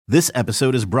This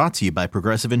episode is brought to you by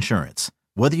Progressive Insurance.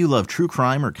 Whether you love true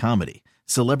crime or comedy,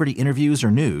 celebrity interviews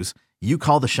or news, you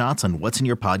call the shots on what's in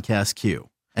your podcast queue.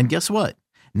 And guess what?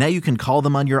 Now you can call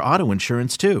them on your auto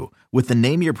insurance too with the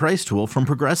Name Your Price tool from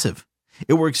Progressive.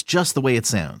 It works just the way it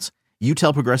sounds. You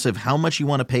tell Progressive how much you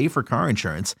want to pay for car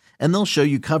insurance, and they'll show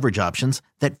you coverage options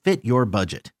that fit your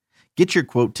budget. Get your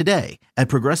quote today at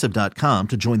Progressive.com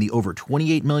to join the over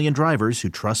 28 million drivers who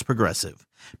trust Progressive.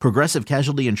 Progressive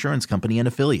Casualty Insurance Company and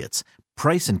Affiliates.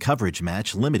 Price and coverage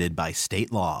match limited by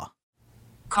state law.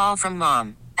 Call from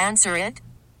mom. Answer it.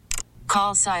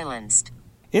 Call silenced.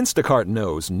 Instacart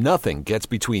knows nothing gets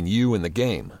between you and the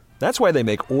game. That's why they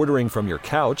make ordering from your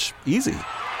couch easy.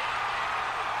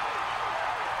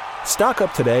 Stock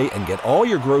up today and get all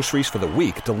your groceries for the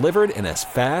week delivered in as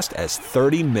fast as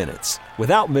 30 minutes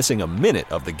without missing a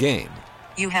minute of the game.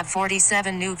 You have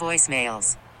 47 new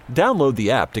voicemails. Download the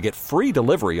app to get free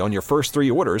delivery on your first 3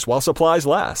 orders while supplies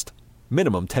last.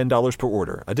 Minimum $10 per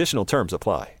order. Additional terms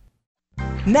apply.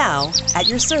 Now, at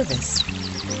your service.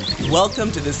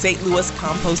 Welcome to the St. Louis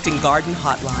Composting Garden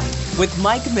Hotline with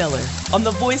Mike Miller on the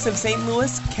voice of St.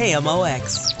 Louis,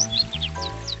 KMOX.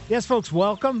 Yes, folks,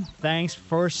 welcome. Thanks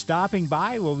for stopping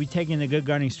by. We'll be taking the Good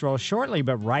Gardening Stroll shortly,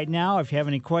 but right now, if you have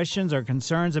any questions or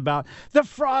concerns about the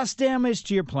frost damage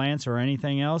to your plants or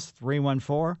anything else,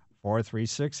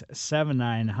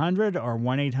 314-436-7900 or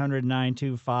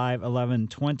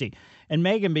 1-800-925-1120. And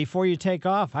Megan, before you take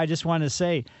off, I just want to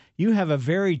say you have a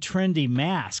very trendy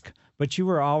mask, but you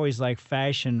were always like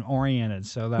fashion-oriented.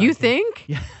 So that you think?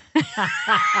 Yeah.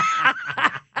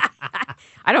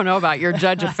 I don't know about your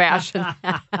judge of fashion.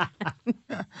 But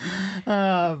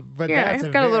yeah,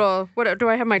 I've got a little. What do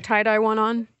I have? My tie-dye one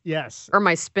on? Yes. Or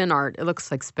my spin art? It looks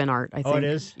like spin art. I think. Oh, it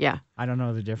is. Yeah. I don't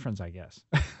know the difference, I guess.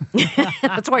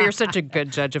 That's why you're such a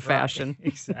good judge of fashion. Right,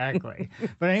 exactly.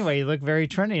 But anyway, you look very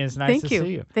trendy. It's nice to see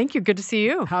you. Thank you. Good to see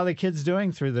you. How are the kids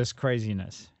doing through this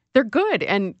craziness? They're good,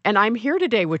 and I'm here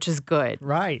today, which is good.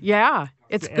 Right. Yeah.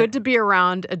 It's good to be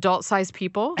around adult-sized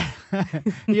people.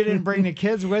 You didn't bring the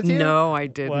kids with you? No, I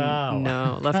didn't. Wow.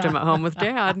 No, left them at home with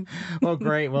Dad. Well,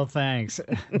 great. Well, thanks.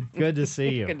 Good to see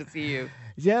you. Good to see you.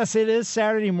 Yes, it is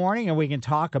Saturday morning, and we can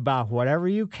talk about whatever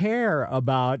you care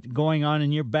about going on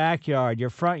in your backyard, your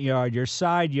front yard, your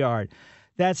side yard.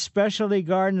 That specialty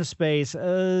garden space,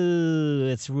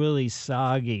 it's really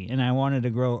soggy, and I wanted to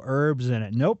grow herbs in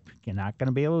it. Nope, you're not going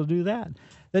to be able to do that.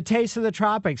 The taste of the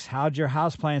tropics, how'd your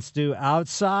houseplants do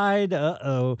outside?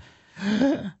 Uh-oh.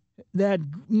 That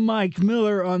Mike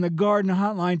Miller on the garden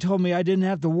hotline told me I didn't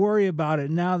have to worry about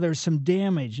it. Now there's some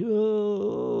damage.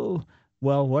 Oh.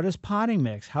 Well, what is potting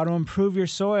mix? How to improve your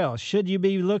soil? Should you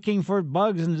be looking for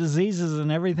bugs and diseases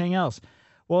and everything else?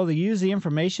 Well, to use the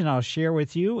information I'll share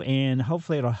with you, and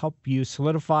hopefully it'll help you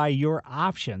solidify your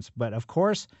options. But, of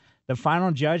course, the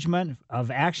final judgment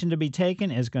of action to be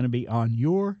taken is going to be on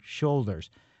your shoulders.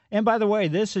 And, by the way,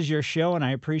 this is your show, and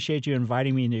I appreciate you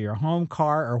inviting me into your home,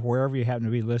 car, or wherever you happen to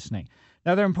be listening.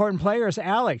 Another important player is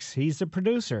Alex. He's the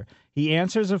producer. He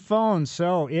answers the phone,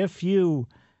 so if you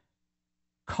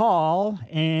call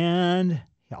and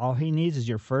all he needs is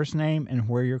your first name and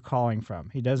where you're calling from.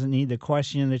 He doesn't need the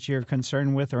question that you're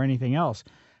concerned with or anything else,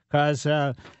 because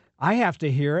I have to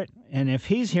hear it, and if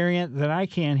he's hearing it, then I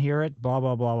can't hear it, blah,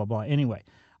 blah, blah, blah, blah. Anyway,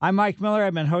 I'm Mike Miller.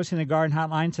 I've been hosting the Garden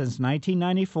Hotline since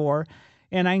 1994,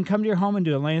 and I can come to your home and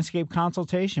do a landscape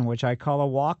consultation, which I call a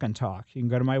walk and talk. You can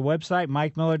go to my website,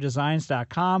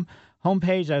 MikeMillerDesigns.com.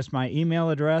 Homepage, that's my email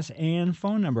address and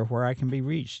phone number where I can be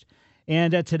reached.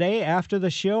 And today, after the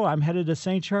show, I'm headed to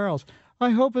St. Charles. I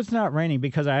hope it's not raining,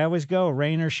 because I always go,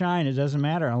 rain or shine, it doesn't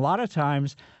matter. And a lot of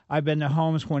times I've been to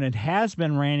homes when it has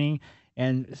been raining,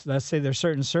 and let's say there's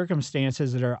certain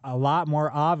circumstances that are a lot more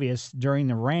obvious during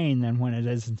the rain than when it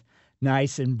is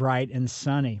nice and bright and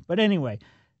sunny. But anyway,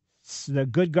 the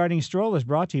Good Gardening Stroll is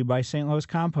brought to you by St. Louis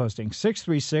Composting,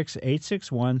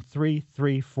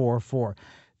 636-861-3344.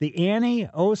 The Annie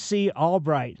O.C.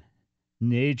 Albright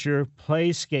Nature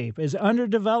Playscape is under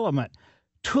development.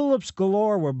 Tulips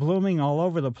galore were blooming all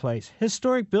over the place.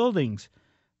 Historic buildings,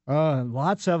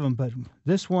 lots of them, but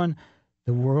this one,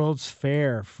 the World's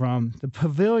Fair, from the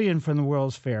pavilion from the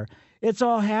World's Fair. It's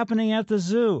all happening at the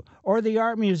zoo, or the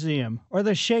art museum, or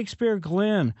the Shakespeare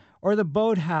Glen, or the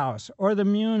boathouse, or the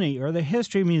Muni, or the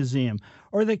History Museum,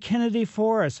 or the Kennedy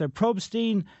Forest, the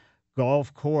Probstein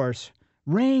Golf Course.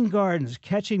 Rain gardens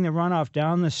catching the runoff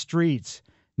down the streets.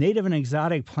 Native and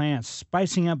exotic plants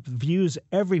spicing up views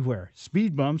everywhere.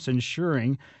 Speed bumps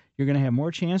ensuring you're going to have more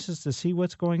chances to see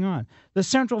what's going on. The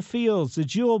Central Fields, the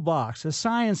Jewel Box, the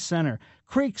Science Center,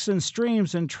 creeks and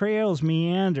streams and trails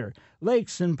meander,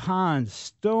 lakes and ponds,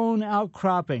 stone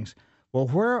outcroppings. Well,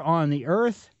 where on the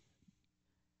earth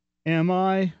am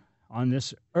I on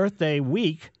this Earth Day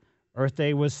week. Earth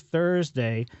Day was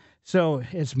Thursday, so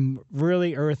it's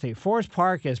really earthy. Forest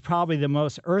Park is probably the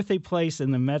most earthy place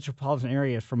in the metropolitan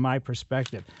area from my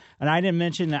perspective. And I didn't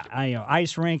mention that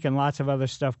ice rink and lots of other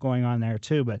stuff going on there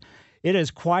too, but it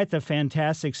is quite the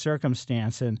fantastic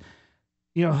circumstance. And,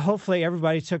 hopefully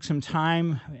everybody took some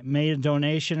time, made a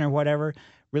donation or whatever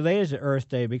related to Earth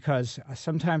Day, because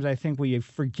sometimes I think we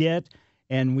forget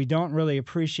and we don't really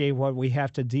appreciate what we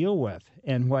have to deal with,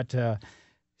 and what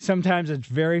sometimes it's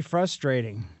very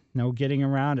frustrating, no getting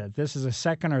around it. This is the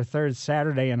second or third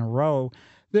Saturday in a row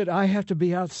that I have to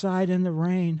be outside in the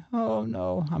rain. Oh,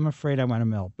 no, I'm afraid I'm going to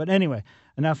melt. But anyway,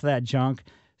 enough of that junk.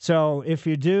 So if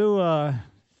you do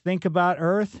think about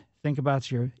Earth,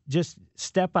 just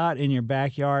step out in your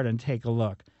backyard and take a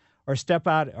look. Or step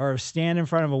out or stand in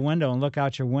front of a window and look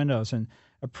out your windows and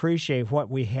appreciate what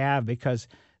we have, because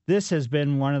this has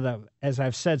been one of the, as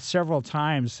I've said several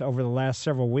times over the last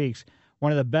several weeks,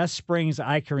 one of the best springs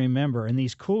I can remember. And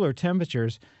these cooler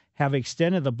temperatures have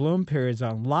extended the bloom periods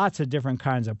on lots of different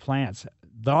kinds of plants.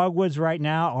 Dogwoods right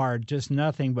now are just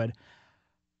nothing but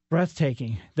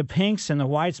breathtaking. The pinks and the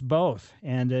whites both,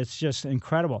 and it's just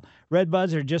incredible.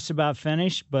 Redbuds are just about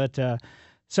finished, but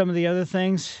some of the other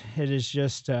things, it is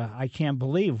just, I can't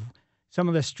believe. Some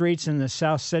of the streets in the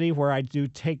South City where I do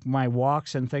take my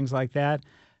walks and things like that,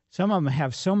 some of them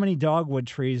have so many dogwood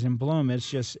trees in bloom.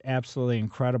 It's just absolutely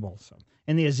incredible. So,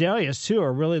 and the azaleas, too,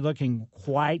 are really looking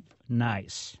quite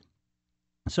nice.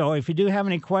 So if you do have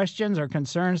any questions or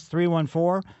concerns,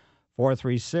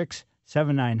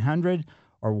 314-436-7900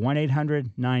 or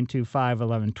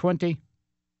 1-800-925-1120.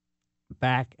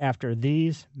 Back after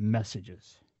these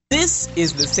messages. This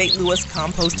is the St. Louis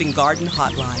Composting Garden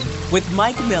Hotline with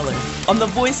Mike Miller on the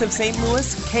voice of St.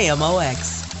 Louis,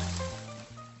 KMOX.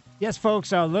 Yes,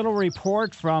 folks, a little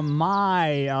report from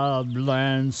my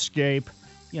landscape.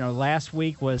 Last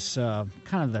week was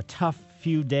kind of the tough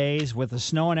few days with the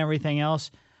snow and everything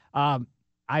else. I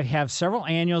have several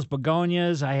annuals,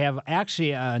 begonias. I have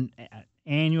actually an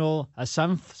annual, a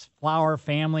sunflower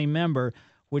family member,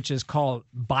 which is called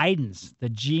Bidens. The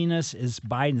genus is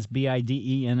Bidens,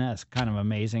 Bidens. Kind of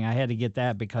amazing. I had to get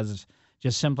that because it's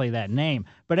just simply that name.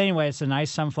 But anyway, it's a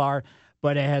nice sunflower,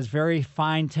 but it has very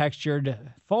fine textured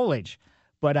foliage.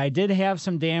 But I did have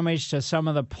some damage to some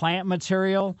of the plant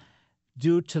material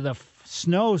due to the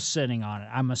snow sitting on it,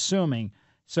 I'm assuming.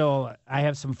 So I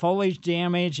have some foliage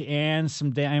damage and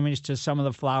some damage to some of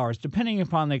the flowers, depending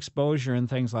upon the exposure and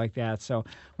things like that. So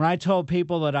when I told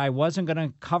people that I wasn't going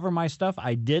to cover my stuff,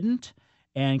 I didn't.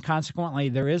 And consequently,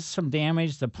 there is some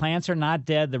damage. The plants are not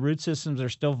dead. The root systems are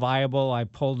still viable. I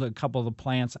pulled a couple of the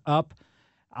plants up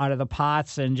out of the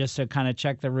pots and just to kind of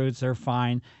check the roots, they're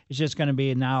fine. It's just going to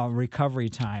be now recovery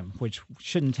time, which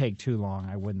shouldn't take too long,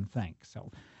 I wouldn't think. So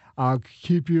I'll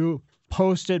keep you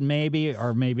posted maybe,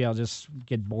 or maybe I'll just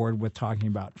get bored with talking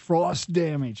about frost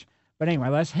damage. But anyway,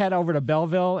 let's head over to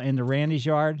Belleville into Randy's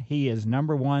yard. He is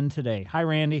number one today. Hi,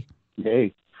 Randy.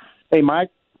 Hey, Mike.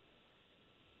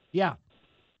 Yeah.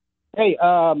 Hey,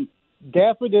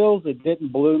 daffodils that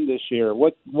didn't bloom this year,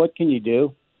 what can you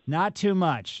do? Not too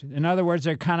much. In other words,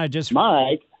 they're kind of just...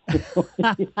 Mike,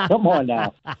 come on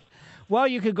now. Well,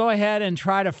 you could go ahead and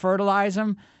try to fertilize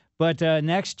them, but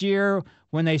next year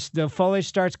when the foliage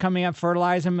starts coming up,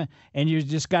 fertilize them, and you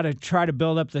just got to try to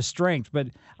build up the strength. But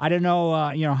I don't know,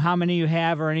 how many you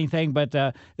have or anything, but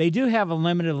they do have a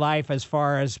limited life as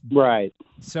far as... Right.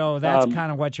 So that's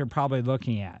kind of what you're probably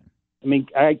looking at. I mean,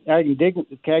 I can dig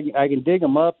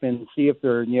them up and see if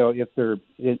they're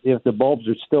if the bulbs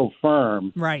are still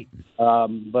firm. Right.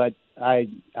 But I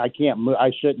can't move. I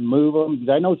shouldn't move them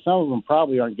because I know some of them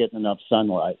probably aren't getting enough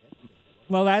sunlight.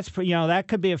 Well, that's that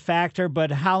could be a factor. But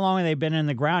how long have they been in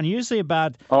the ground? Usually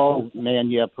about. Oh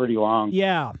man, yeah, pretty long.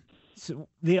 Yeah. So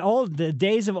the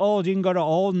days of old, you can go to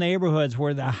old neighborhoods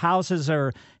where the houses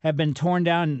have been torn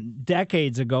down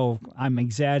decades ago. I'm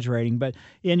exaggerating,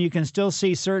 and you can still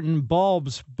see certain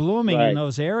bulbs blooming in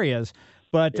those areas.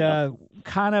 But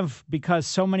kind of because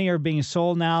so many are being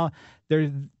sold now,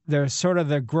 they're sort of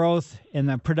the growth in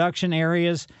the production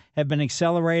areas have been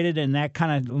accelerated, and that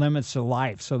kind of limits the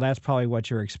life. So that's probably what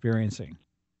you're experiencing.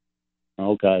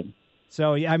 Okay.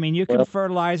 So, I mean, you can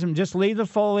fertilize them. Just leave the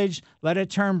foliage, let it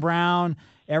turn brown,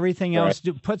 everything else.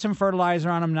 Put some fertilizer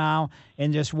on them now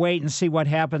and just wait and see what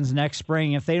happens next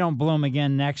spring. If they don't bloom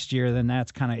again next year, then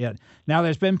that's kind of it. Now,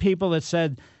 there's been people that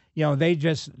said,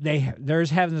 theirs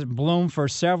haven't bloomed for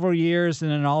several years,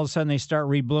 and then all of a sudden they start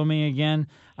reblooming again.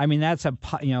 I mean, that's a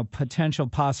potential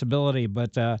possibility,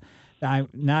 but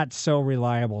not so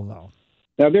reliable, though.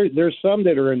 Now, there's some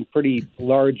that are in pretty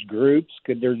large groups.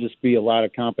 Could there just be a lot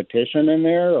of competition in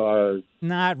there, or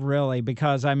Not really,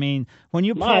 because I mean, when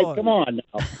you Mike? pull, Come on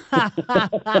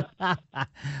now.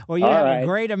 well, you All have right. a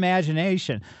great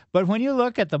imagination. But when you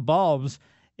look at the bulbs,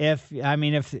 if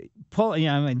pull,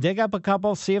 dig up a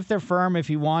couple, see if they're firm. If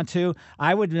you want to,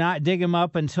 I would not dig them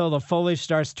up until the foliage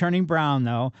starts turning brown,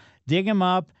 though. Dig them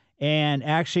up and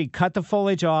actually cut the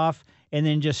foliage off, and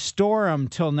then just store them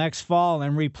till next fall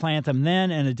and replant them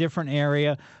then in a different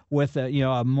area with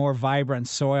a more vibrant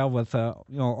soil with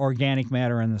organic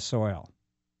matter in the soil.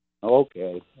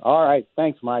 Okay. All right.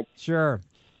 Thanks, Mike. Sure.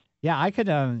 Yeah, I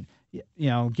could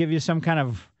give you some kind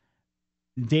of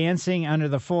dancing under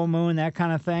the full moon, that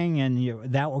kind of thing,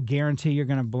 and that will guarantee you're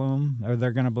going to bloom or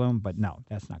they're going to bloom. But no,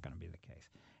 that's not going to be the case.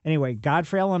 Anyway,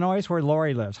 Godfrey, Illinois, where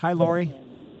Lori lives. Hi, Lori.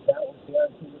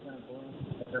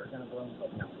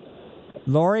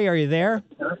 Lori, are you there?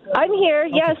 I'm here.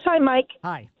 Okay. Yes. Hi, Mike.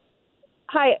 Hi.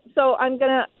 Hi. So I'm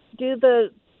going to do the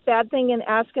bad thing and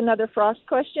ask another frost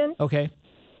question. Okay.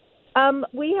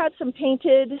 We had some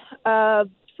painted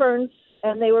ferns,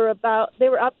 and they were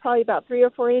up probably about 3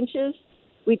 or 4 inches.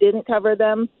 We didn't cover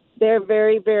them. They're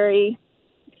very, very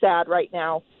sad right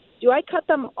now. Do I cut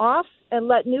them off and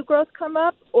let new growth come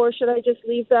up, or should I just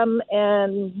leave them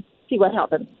and see what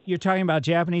happens? You're talking about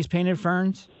Japanese painted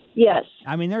ferns? Yes.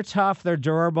 I mean, they're tough, they're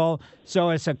durable,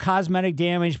 so it's a cosmetic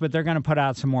damage, but they're going to put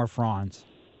out some more fronds.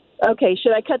 Okay.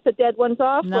 Should I cut the dead ones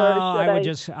off? No, or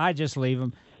should I just leave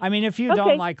them. I mean, if you Okay.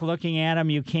 don't like looking at them,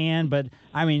 you can, but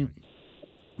I mean,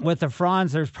 with the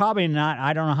fronds, there's probably not,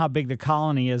 I don't know how big the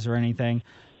colony is or anything,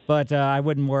 but I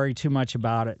wouldn't worry too much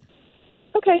about it.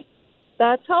 Okay.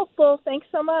 That's helpful. Thanks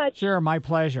so much. Sure, my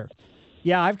pleasure.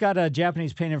 Yeah, I've got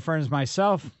Japanese painted ferns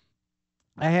myself.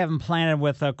 I have them planted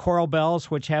with coral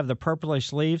bells, which have the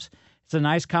purplish leaves. It's a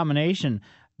nice combination.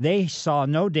 They saw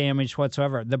no damage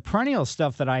whatsoever. The perennial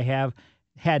stuff that I have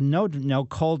had no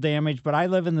cold damage, but I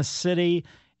live in the city,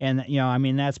 and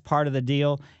that's part of the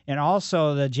deal. And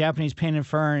also the Japanese painted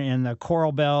fern and the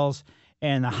coral bells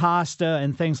and the hosta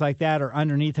and things like that are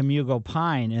underneath the mugo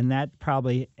pine, and that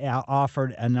probably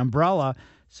offered an umbrella,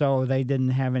 so they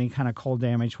didn't have any kind of cold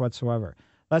damage whatsoever.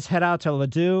 Let's head out to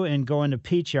Ladue and go into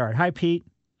Pete's yard. Hi, Pete.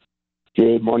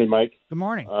 Good morning, Mike. Good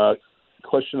morning.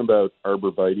 Question about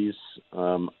arborvitaes.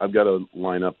 I've got a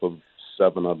lineup of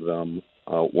 7 of them,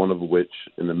 one of which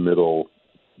in the middle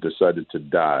decided to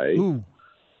die. Ooh.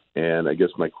 And I guess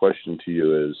my question to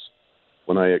you is,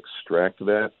 when I extract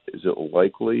that, is it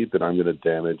likely that I'm going to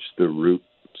damage the roots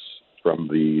from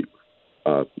the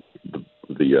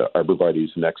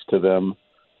arborvitaes next to them?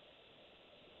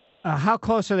 How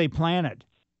close are they planted?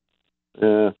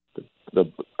 I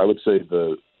would say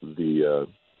the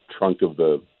trunk of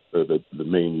the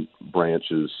main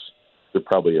branches, they're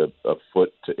probably a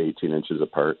foot to 18 inches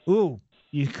apart. Ooh,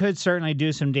 you could certainly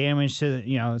do some damage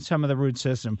to some of the root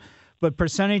system, but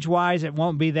percentage-wise, it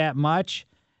won't be that much.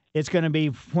 It's going to be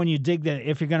when you dig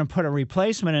if you're going to put a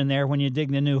replacement in there when you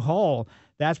dig the new hole.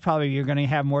 That's probably you're going to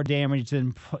have more damage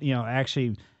than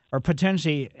actually or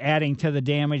potentially adding to the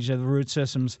damage of the root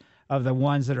systems of the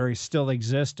ones that are still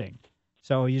existing.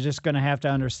 So you're just going to have to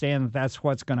understand that that's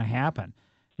what's going to happen.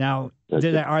 Now,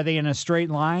 are they in a straight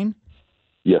line?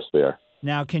 Yes, they are.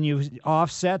 Now, can you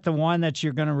offset the one that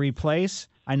you're going to replace?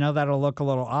 I know that'll look a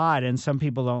little odd, and some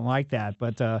people don't like that.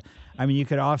 But, you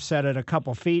could offset it a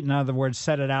couple feet. In other words,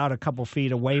 set it out a couple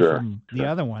feet away from the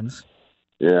other ones.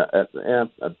 Yeah, and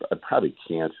I probably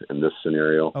can't in this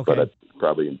scenario. Okay. But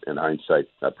probably in hindsight,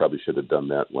 I probably should have done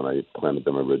that when I planted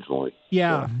them originally.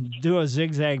 Yeah, do a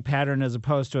zigzag pattern as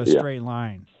opposed to a straight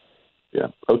line. Yeah,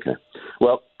 okay.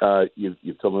 Well,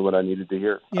 you've told me what I needed to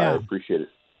hear. Yeah. I appreciate it.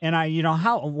 And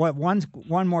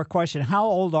one more question. How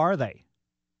old are they?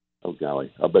 Oh,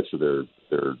 golly. I'll bet you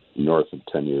they're north of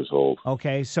 10 years old.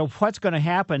 Okay, so what's going to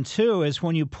happen, too, is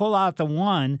when you pull out the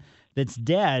one that's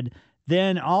dead,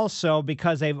 then also,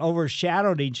 because they've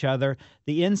overshadowed each other,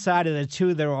 the inside of the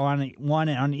two that are on one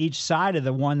on each side of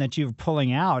the one that you're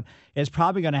pulling out is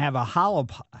probably going to have a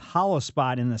hollow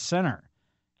spot in the center.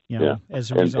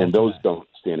 As a result and those of that. don't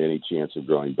stand any chance of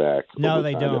growing back. No, over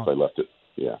they time don't. If I left it,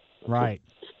 yeah. Okay. Right.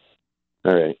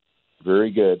 All right.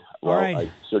 Very good. Well, All right.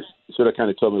 I sort of kind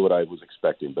of told me what I was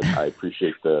expecting, but I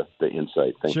appreciate the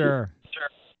insight. Thank you. Sure.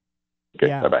 Okay.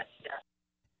 Yeah. Bye-bye.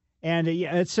 And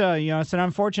it's it's an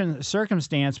unfortunate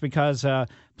circumstance because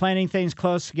planting things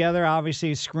close together,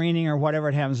 obviously screening or whatever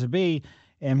it happens to be,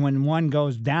 and when one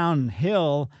goes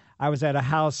downhill, I was at a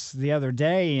house the other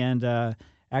day and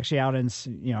actually out in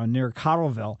near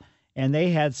Cottleville, and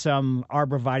they had some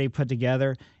arborvitae put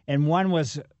together, and one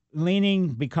was leaning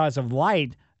because of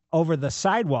light over the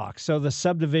sidewalk. So the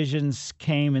subdivisions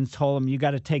came and told him, you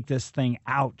got to take this thing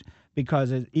out,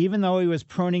 because even though he was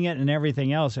pruning it and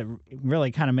everything else, it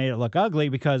really kind of made it look ugly,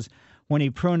 because when he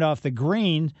pruned off the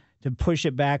green to push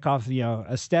it back off,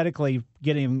 aesthetically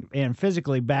getting and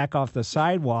physically back off the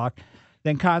sidewalk,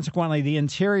 then consequently the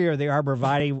interior of the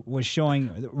arborvitae was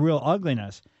showing real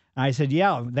ugliness. And I said,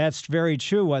 yeah, that's very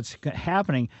true what's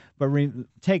happening, but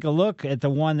take a look at the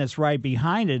one that's right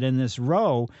behind it in this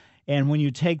row. And when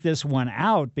you take this one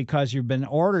out, because you've been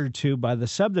ordered to by the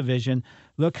subdivision,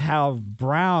 look how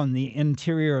brown the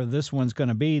interior of this one's going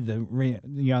to be,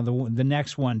 the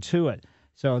next one to it.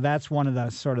 So that's one of the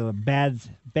sort of the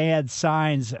bad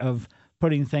signs of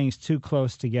putting things too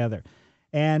close together.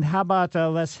 And how about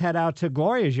let's head out to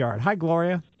Gloria's yard. Hi,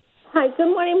 Gloria. Hi, good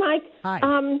morning, Mike. Hi.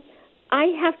 I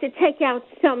have to take out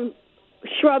some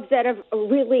shrubs that are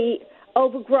really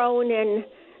overgrown and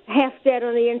half dead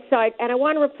on the inside, and I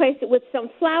want to replace it with some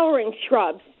flowering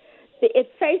shrubs.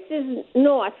 It faces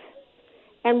north,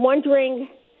 and wondering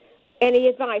any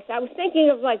advice. I was thinking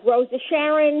of like Rose of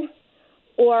Sharon,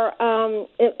 or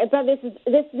but this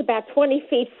is about 20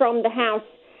 feet from the house,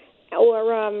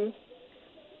 or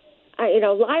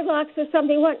lilacs or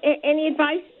something. What? Any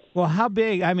advice? Well, how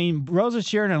big? I mean, Rose of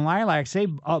Sharon and lilacs, they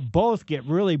both get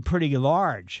really pretty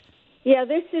large. Yeah,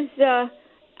 this is.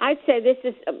 I'd say this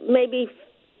is maybe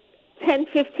 10,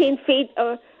 15 feet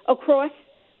across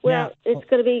where it's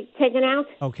going to be taken out.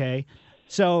 Okay.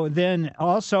 So then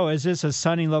also, is this a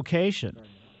sunny location?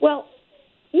 Well,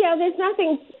 yeah, there's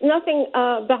nothing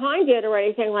behind it or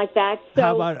anything like that. So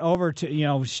how about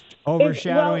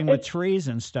overshadowing with trees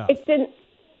and stuff?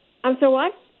 I'm sorry,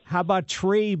 what? How about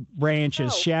tree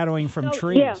branches shadowing from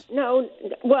trees? Yeah,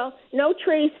 no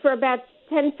trees for about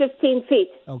 10, 15 feet.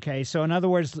 Okay, so in other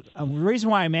words, the reason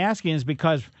why I'm asking is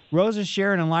because Rose of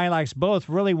Sharon and lilacs both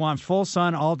really want full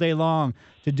sun all day long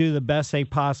to do the best they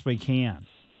possibly can.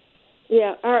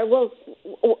 Yeah, all right. Well,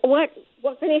 what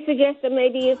can you suggest that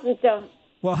maybe isn't...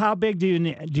 Well, how big do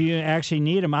you actually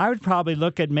need them? I would probably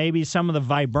look at maybe some of the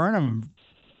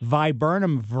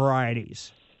viburnum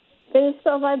varieties. Can you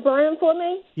spell viburnum for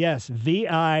me? Yes,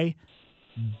 VIBURNUM.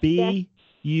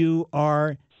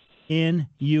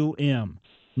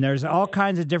 And there's all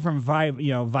kinds of different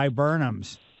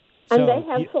viburnums. And they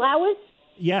have flowers?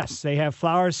 Yes, they have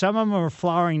flowers. Some of them are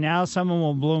flowering now. Some of them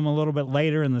will bloom a little bit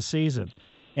later in the season.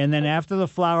 And then after the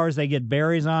flowers, they get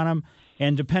berries on them.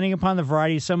 And depending upon the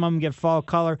variety, some of them get fall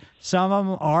color. Some of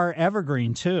them are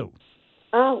evergreen, too.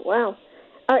 Oh, wow.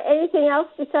 Anything else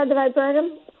besides the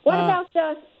viburnum? What about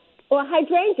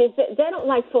hydrangeas? They don't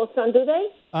like full sun, do they?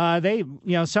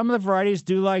 Some of the varieties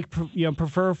do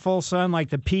prefer full sun, like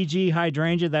the PG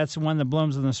hydrangea. That's the one that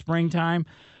blooms in the springtime.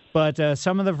 But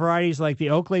some of the varieties, like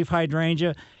the oak leaf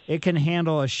hydrangea, it can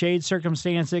handle a shade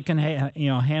circumstance. It can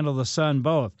handle the sun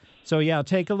both. So yeah,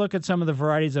 take a look at some of the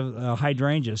varieties of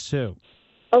hydrangeas too.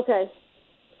 Okay.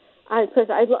 Because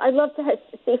I'd love to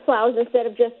see flowers instead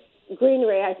of just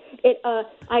greenery.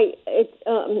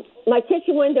 My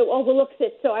kitchen window overlooks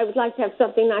it, so I would like to have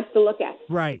something nice to look at.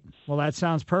 Right. Well, that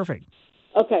sounds perfect.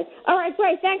 Okay. All right,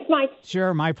 great. Thanks, Mike.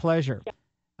 Sure, my pleasure. Yeah.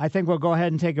 I think we'll go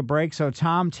ahead and take a break. So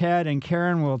Tom, Ted, and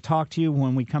Karen will talk to you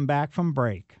when we come back from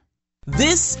break.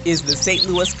 This is the St.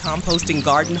 Louis Composting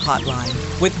Garden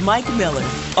Hotline with Mike Miller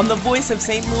on the voice of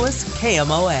St. Louis,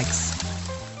 KMOX.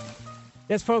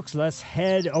 Yes, folks, let's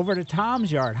head over to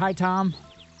Tom's yard. Hi, Tom.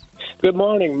 Good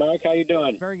morning, Mike. How you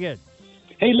doing? Very good.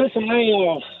 Hey, listen,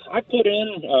 I put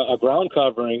in a ground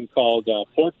covering called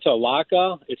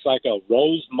Portulaca. It's like a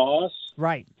rose moss.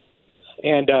 Right.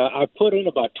 And I put in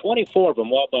about 24 of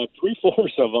them. Well, about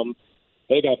 3/4 of them,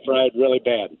 they got fried really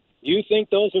bad. Do you think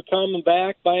those are coming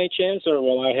back by any chance, or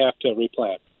will I have to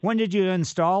replant? When did you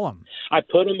install them? I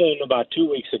put them in about 2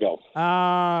 weeks ago.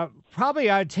 Probably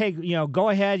I'd take, go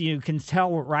ahead. You can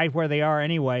tell right where they are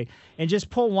anyway, and just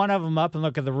pull one of them up and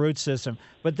look at the root system.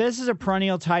 But this is a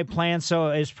perennial type plant, so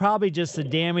it's probably just the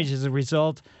damage as a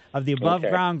result of the above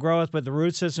ground growth, but the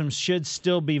root system should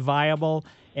still be viable,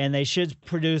 and they should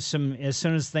produce some, as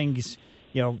soon as things,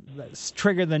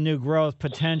 trigger the new growth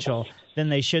potential, then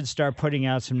they should start putting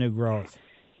out some new growth.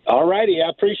 All righty. I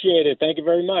appreciate it. Thank you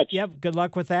very much. Yep. Good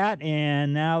luck with that.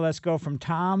 And now let's go from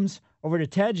Tom's over to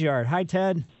Ted's yard. Hi,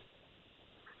 Ted.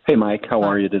 Hey, Mike. How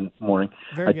are you this morning?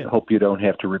 Very good. I hope you don't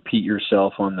have to repeat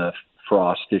yourself on the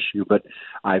frost issue, but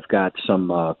I've got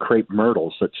some crepe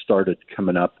myrtles that started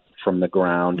coming up from the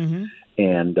ground,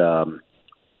 and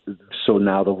so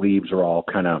now the leaves are all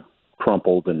kind of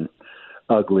crumpled and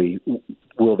ugly.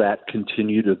 Will that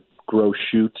continue to grow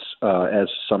shoots as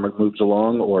summer moves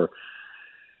along, or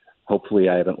hopefully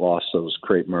I haven't lost those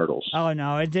crepe myrtles. Oh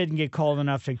no, it didn't get cold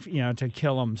enough to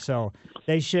kill them. So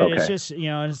they should. Okay. It's just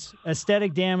it's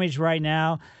aesthetic damage right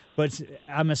now. But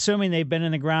I'm assuming they've been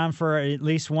in the ground for at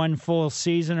least one full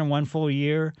season or one full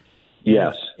year.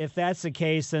 Yes. If that's the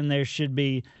case, then there should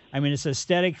be. I mean, it's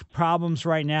aesthetic problems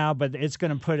right now, but it's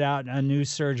going to put out a new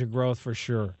surge of growth for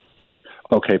sure.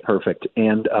 Okay, perfect.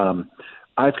 And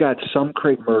I've got some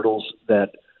crepe myrtles that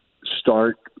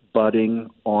start budding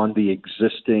on the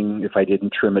existing. If I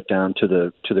didn't trim it down to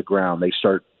the ground, they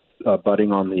start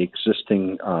budding on the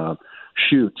existing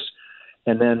shoots,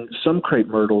 and then some crepe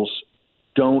myrtles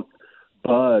don't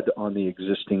bud on the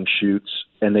existing shoots,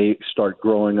 and they start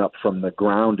growing up from the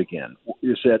ground again.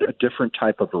 Is that a different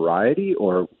type of variety,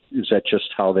 or is that just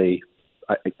how they?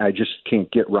 I just can't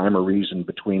get rhyme or reason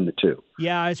between the two.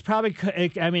 Yeah, it's probably.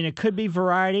 I mean, it could be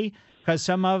variety because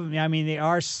some of them. I mean, they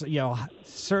are.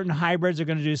 Certain hybrids are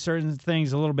going to do certain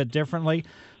things a little bit differently,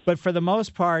 but for the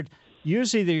most part,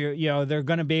 usually they're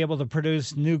going to be able to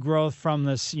produce new growth from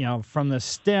this. From the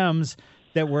stems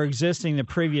that were existing the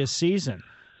previous season.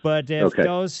 But if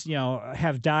those,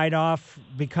 have died off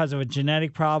because of a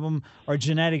genetic problem or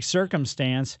genetic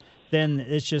circumstance, then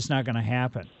it's just not going to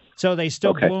happen. So they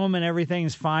still bloom and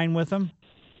everything's fine with them?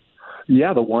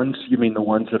 Yeah, you mean the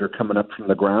ones that are coming up from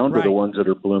the ground or the ones that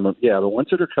are blooming? Yeah, the ones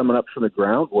that are coming up from the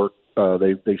ground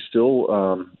they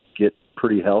still get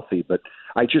pretty healthy. But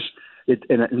I get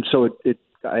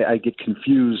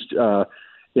confused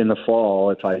in the fall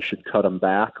if I should cut them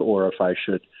back or if I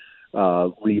should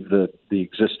leave the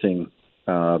existing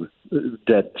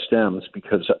dead stems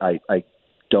because I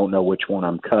don't know which one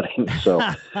I'm cutting. So,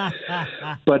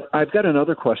 but I've got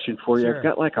another question for you. Sure. I've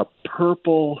got like a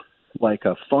purple, like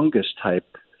a fungus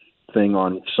type thing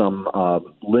on some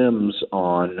limbs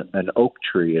on an oak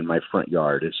tree in my front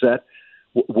yard.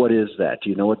 What is that? Do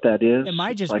you know what that is? It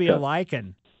might just like be a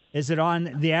lichen. Is it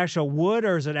on the actual wood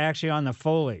or is it actually on the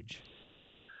foliage?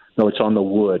 No, it's on the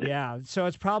wood. Yeah, so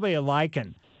it's probably a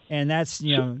lichen, and that's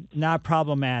not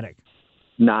problematic.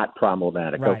 Not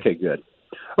problematic. Right. Okay, good.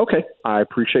 Okay, I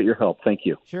appreciate your help. Thank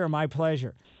you. Sure, my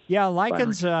pleasure. Yeah,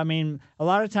 lichens, I mean, a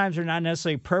lot of times they're not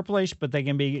necessarily purplish, but they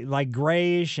can be like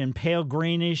grayish and pale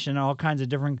greenish and all kinds of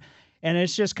different. And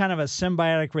it's just kind of a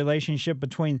symbiotic relationship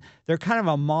they're kind of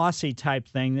a mossy type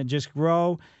thing that just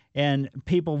grow, and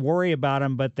people worry about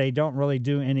them, but they don't really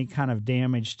do any kind of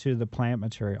damage to the plant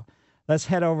material. Let's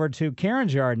head over to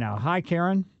Karen's yard now. Hi,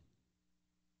 Karen.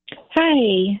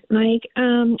 Hi, Mike.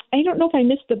 I don't know if I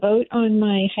missed the boat on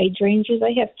my hydrangeas.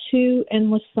 I have 2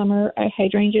 endless summer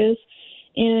hydrangeas,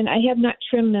 and I have not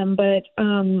trimmed them, but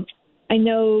I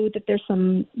know that there's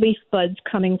some leaf buds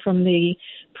coming from the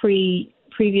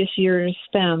previous year's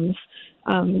stems.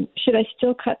 Should I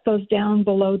still cut those down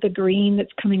below the green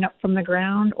that's coming up from the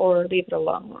ground or leave it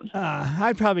alone?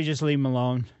 I'd probably just leave them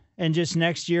alone. And just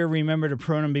next year, remember to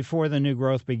prune them before the new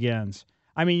growth begins.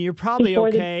 I mean, you're probably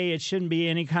okay. It shouldn't be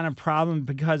any kind of problem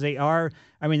because the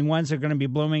ones are going to be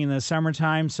blooming in the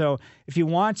summertime. So if you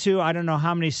want to, I don't know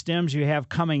how many stems you have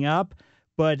coming up,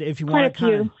 but if you want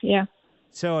to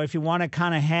So if you want to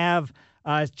kind of have,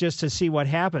 just to see what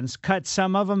happens, cut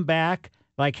some of them back,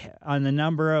 like on the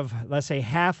number of, let's say,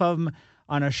 half of them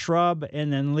on a shrub,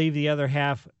 and then leave the other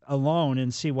half alone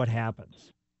and see what happens.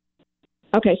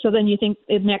 Okay, so then you think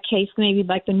in that case maybe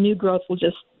like the new growth will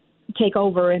just take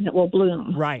over and it will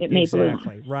bloom. Right, it may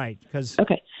exactly, bloom. right.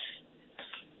 Okay.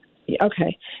 Yeah,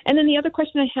 okay. And then the other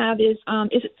question I have is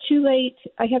it too late?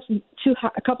 I have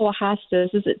a couple of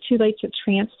hostas. Is it too late to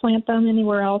transplant them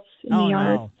anywhere else in the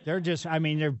yard? No, they're just. I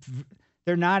mean,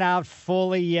 they're not out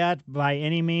fully yet by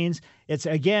any means.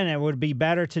 It would be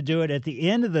better to do it at the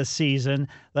end of the season.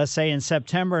 Let's say in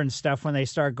September and stuff when they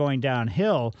start going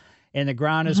downhill and the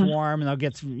ground is warm and they'll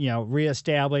get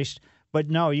reestablished. But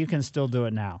no, you can still do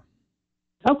it now.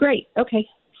 Oh, great. Okay,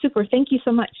 super. Thank you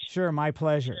so much. Sure, my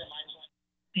pleasure.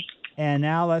 And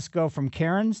now let's go from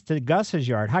Karen's to Gus's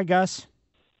yard. Hi, Gus.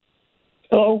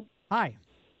 Hello. Hi.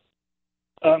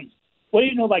 What do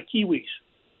you know about kiwis?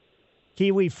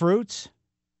 Kiwi fruits?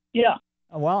 Yeah.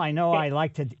 Well, I know I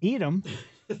like to eat them.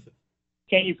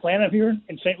 Can you plant them here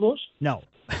in St. Louis? No.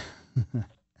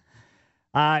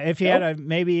 If you had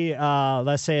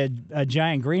let's say a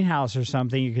giant greenhouse or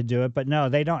something, you could do it. But no,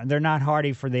 they don't. They're not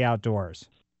hardy for the outdoors.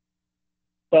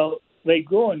 Well, they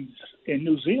grow in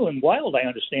New Zealand wild, I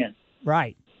understand.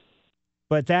 Right.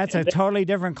 But that's a totally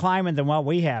different climate than what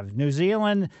we have. New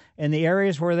Zealand and the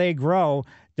areas where they grow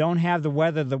don't have the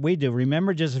weather that we do.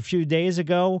 Remember just a few days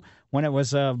ago when it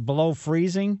was below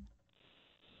freezing?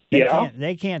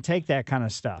 They can't take that kind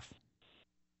of stuff.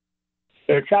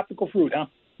 They're tropical fruit, huh?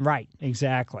 Right,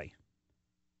 exactly.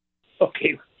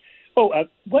 Okay.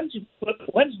 When's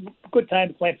a good time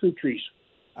to plant fruit trees?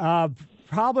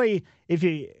 Probably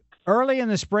early in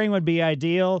the spring would be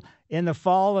ideal. In the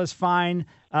fall is fine.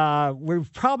 We're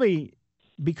probably,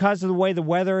 because of the way the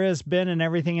weather has been and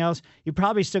everything else, you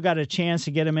probably still got a chance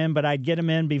to get them in, but I'd get them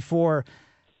in before,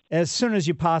 as soon as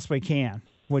you possibly can,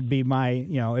 would be my,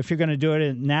 if you're going to do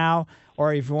it now,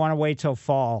 or if you want to wait till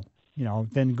fall,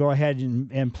 then go ahead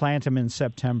and plant them in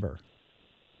September.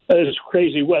 That is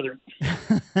crazy weather.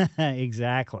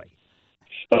 Exactly.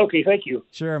 Okay, thank you.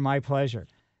 Sure, my pleasure.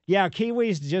 Yeah,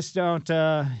 kiwis just don't,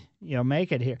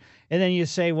 make it here. And then you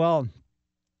say, well,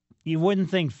 you wouldn't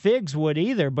think figs would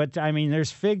either, but,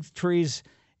 there's fig trees,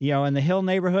 in the Hill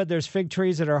neighborhood, there's fig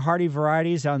trees that are hardy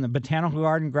varieties on the Botanical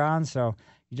Garden grounds, so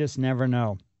you just never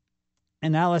know.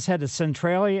 And now let's head to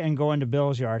Centralia and go into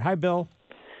Bill's yard. Hi, Bill.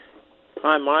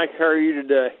 Hi, Mike. How are you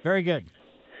today? Very good.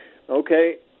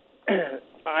 Okay.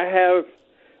 I have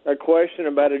a question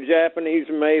about a Japanese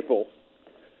maple.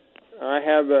 I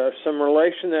have some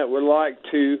relation that would like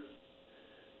to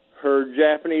her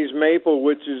Japanese maple,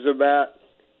 which is about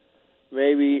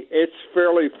maybe it's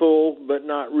fairly full but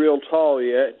not real tall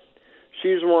yet.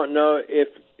 She's wanting to know if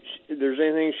there's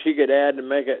anything she could add to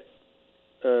make it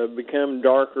become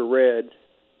darker red.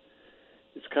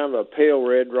 It's kind of a pale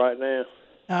red right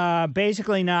now.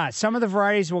 Basically not. Some of the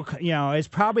varieties will, it's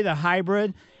probably the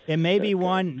hybrid. It may be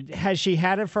one. Has she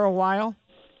had it for a while?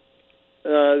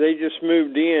 They just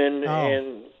moved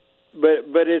in,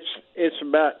 but it's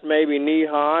about maybe knee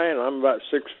high, and I'm about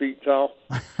 6 feet tall.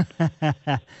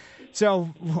 So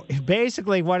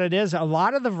basically, what it is, a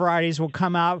lot of the varieties will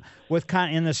come out with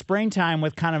in the springtime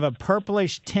with kind of a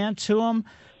purplish tint to them.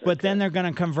 But then they're going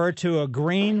to convert to a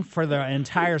green for the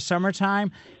entire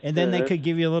summertime, and then they could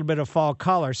give you a little bit of fall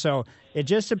color. So it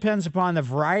just depends upon the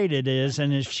variety it is,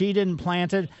 and if she didn't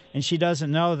plant it and she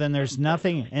doesn't know, then there's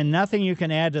nothing you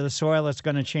can add to the soil that's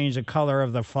going to change the color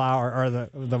of the flower or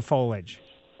the foliage.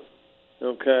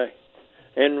 Okay.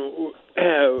 And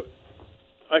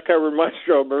I covered my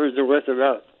strawberries with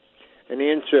about an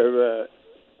inch of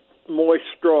moist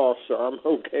straw, so I'm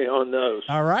okay on those.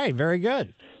 All right, very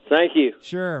good. Thank you.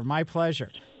 Sure, my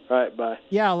pleasure. All right, bye.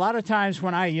 Yeah, a lot of times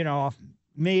when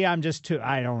I'm just too,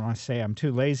 I don't want to say I'm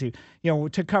too lazy,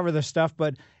 to cover the stuff,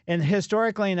 but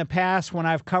historically in the past when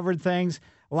I've covered things,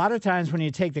 a lot of times when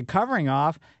you take the covering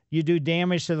off, you do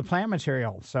damage to the plant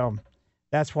material. So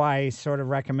that's why I sort of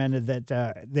recommended that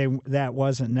that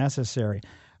wasn't necessary.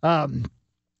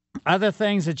 Other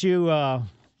things that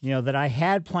that I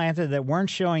had planted that weren't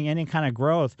showing any kind of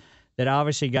growth that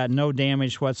obviously got no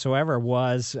damage whatsoever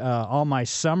was all my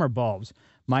summer bulbs,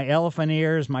 my elephant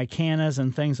ears, my cannas,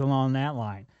 and things along that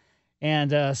line.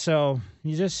 And so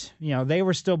you just, they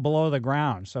were still below the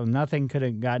ground, so nothing could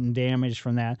have gotten damaged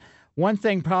from that. One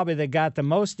thing probably that got the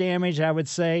most damage, I would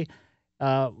say,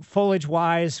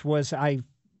 foliage-wise, was I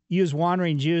used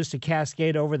wandering Jews to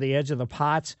cascade over the edge of the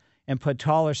pots and put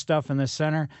taller stuff in the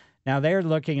center. Now they're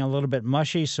looking a little bit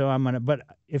mushy, so but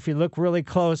if you look really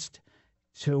close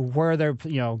to where they're,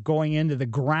 going into the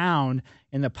ground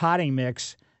in the potting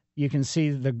mix, you can see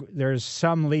there's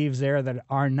some leaves there that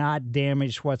are not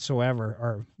damaged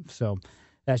whatsoever. So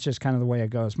that's just kind of the way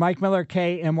it goes. Mike Miller,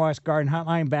 KMOX Garden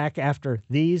Hotline, back after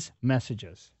these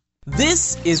messages.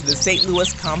 This is the St.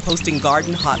 Louis Composting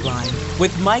Garden Hotline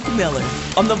with Mike Miller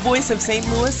on the voice of St.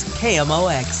 Louis,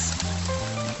 KMOX.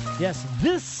 Yes,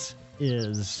 this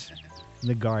is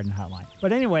the Garden Hotline.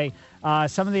 But anyway,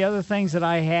 some of the other things that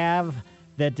I have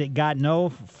that got no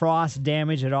frost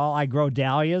damage at all. I grow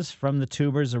dahlias from the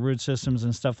tubers, the root systems,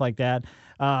 and stuff like that.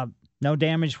 No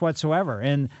damage whatsoever.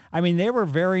 And, they were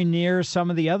very near some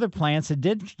of the other plants that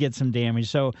did get some damage.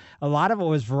 So a lot of it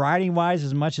was variety-wise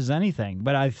as much as anything.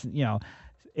 But,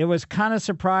 it was kind of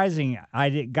surprising. I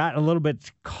got a little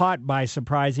bit caught by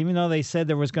surprise, even though they said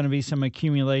there was going to be some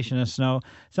accumulation of snow.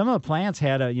 Some of the plants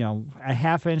had a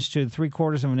half inch to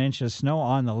 3/4 of an inch of snow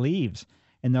on the leaves.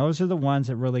 And those are the ones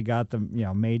that really got the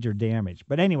major damage.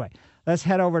 But anyway, let's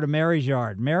head over to Mary's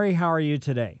yard. Mary, how are you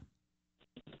today?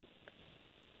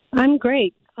 I'm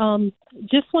great.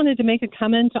 Just wanted to make a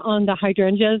comment on the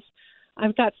hydrangeas.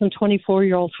 I've got some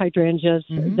 24-year-old hydrangeas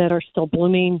that are still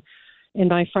blooming in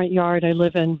my front yard. I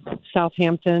live in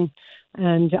Southampton,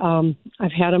 and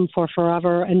I've had them for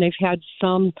forever. And they've had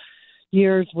some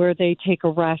years where they take a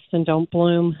rest and don't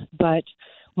bloom, but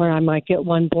where I might get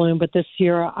one bloom. But this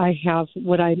year I have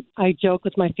what I joke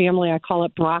with my family, I call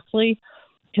it broccoli.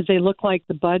 because they look like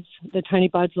the tiny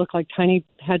buds look like tiny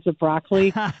heads of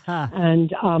broccoli,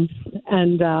 and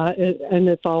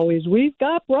it's always, we've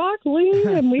got broccoli,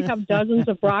 and we have dozens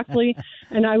of broccoli.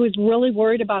 And I was really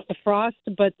worried about the frost,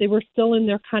 but they were still in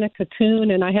their kind of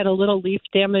cocoon, and I had a little leaf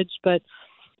damage, but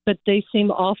they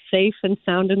seem all safe and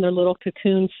sound in their little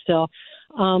cocoons still.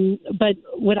 But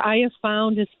what I have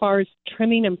found as far as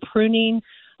trimming and pruning,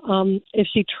 if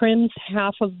she trims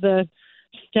half of the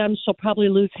stem, she'll probably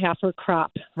lose half her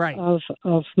crop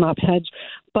of mop hedge.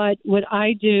 But what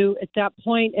I do at that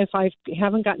point, if I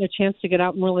haven't gotten a chance to get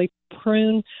out and really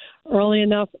prune early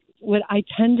enough, what I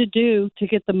tend to do to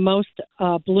get the most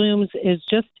blooms is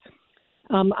just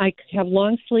I have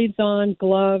long sleeves on,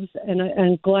 gloves,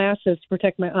 and glasses to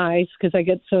protect my eyes because I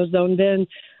get so zoned in.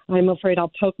 I'm afraid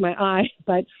I'll poke my eye.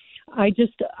 But I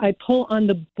pull on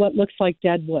what looks like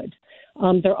dead wood.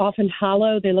 They're often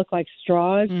hollow. They look like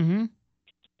straws. Mm-hmm.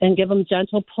 And give them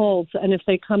gentle pulls. And if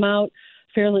they come out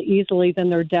fairly easily, then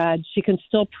they're dead. She can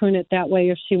still prune it that way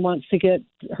if she wants to get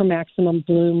her maximum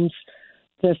blooms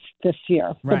this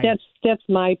year. Right. But that's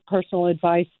my personal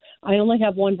advice. I only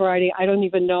have one variety. I don't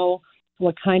even know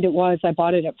what kind it was. I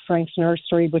bought it at Frank's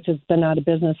Nursery, which has been out of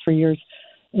business for years,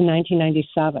 in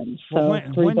 1997. So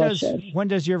when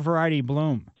does your variety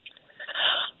bloom?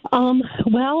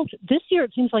 Well, this year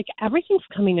it seems like everything's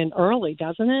coming in early,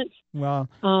 doesn't it? Well,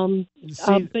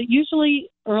 but usually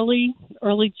early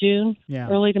June,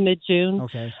 early to mid-June.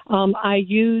 Okay. I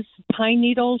use pine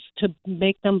needles to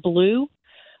make them blue,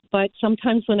 but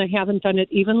sometimes when I haven't done it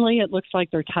evenly, it looks like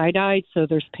they're tie-dyed, so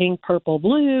there's pink, purple,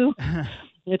 blue.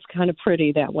 It's kind of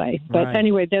pretty that way. But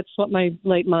anyway, that's what my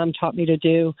late mom taught me to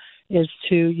do, is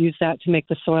to use that to make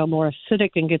the soil more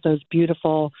acidic and get those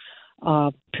beautiful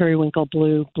periwinkle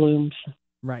blue blooms.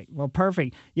 Right. Well,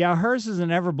 perfect. Yeah, hers is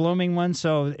an ever-blooming one,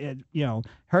 so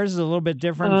hers is a little bit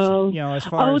different. As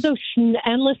far as those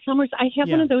endless summers. I have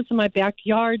one of those in my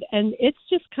backyard, and it's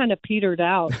just kind of petered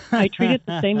out. I treat it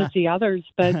the same as the others,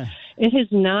 but it has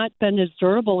not been as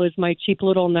durable as my cheap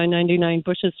little $9.99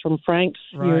 bushes from Frank's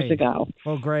years ago.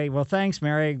 Well, great. Well, thanks,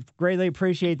 Mary. Greatly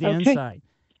appreciate the insight.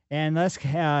 And let's,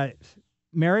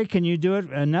 Mary, can you do it?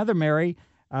 Another Mary.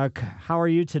 How are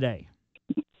you today?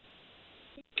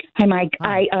 Hi, Mike.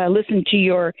 Hi. I listened to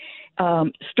your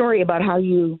story about how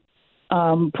you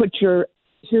put your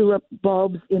tulip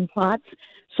bulbs in pots.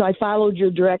 So I followed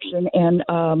your direction, and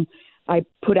I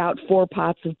put out 4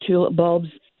 pots of tulip bulbs.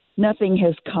 Nothing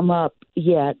has come up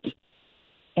yet.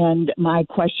 And my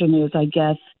question is, I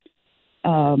guess,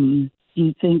 do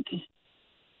you think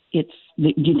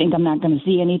I'm not going to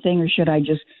see anything, or should I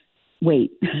just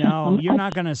wait? No, you're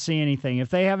not going to see anything. If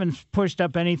they haven't pushed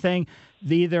up anything,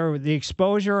 either the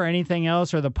exposure or anything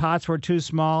else, or the pots were too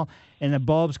small and the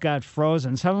bulbs got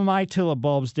frozen. Some of my tulip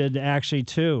bulbs did actually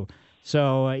too.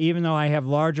 So even though I have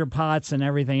larger pots and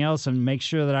everything else, and make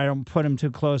sure that I don't put them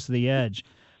too close to the edge.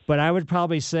 But I would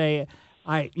probably say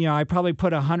I probably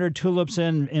put 100 tulips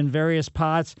in various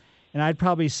pots, and I'd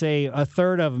probably say a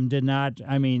third of them did not.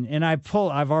 And I've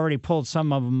already pulled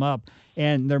some of them up,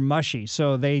 and they're mushy,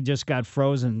 so they just got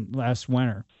frozen last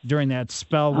winter during that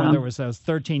spell when there was those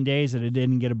 13 days that it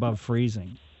didn't get above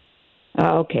freezing.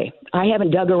 Okay. I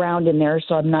haven't dug around in there,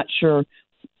 so I'm not sure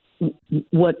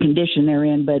what condition they're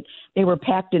in, but they were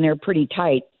packed in there pretty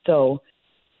tight. So,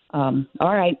 all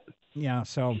right. Yeah,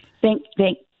 so.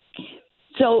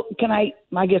 So can I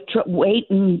guess, wait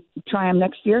and try them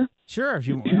next year? Sure, if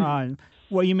you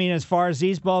what you mean as far as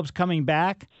these bulbs coming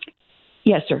back?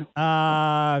 Yes, sir.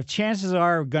 Chances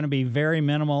are going to be very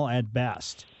minimal at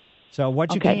best. So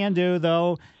what you can do,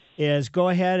 though, is go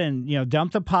ahead and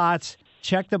dump the pots,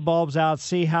 check the bulbs out,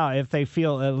 see if they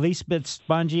feel at least a bit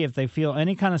spongy. If they feel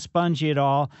any kind of spongy at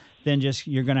all, then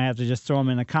you're going to have to just throw them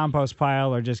in a compost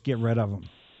pile or just get rid of them.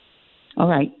 All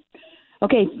right.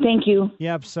 Okay, thank you.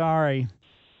 Yep, sorry.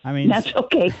 That's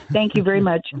okay. Thank you very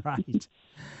much. Right.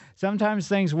 Sometimes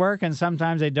things work and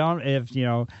sometimes they don't. If,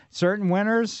 certain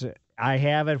winters, I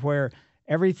have it where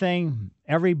every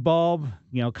bulb,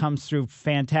 comes through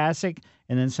fantastic,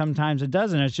 and then sometimes it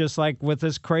doesn't. It's just like with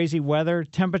this crazy weather,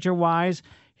 temperature-wise.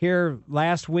 Here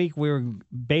last week, we were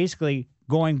basically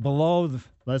going below,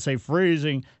 let's say,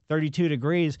 freezing, 32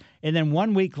 degrees, and then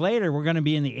 1 week later, we're going to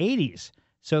be in the 80s.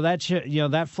 So that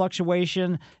that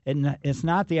fluctuation, and it's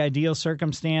not the ideal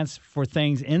circumstance for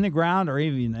things in the ground or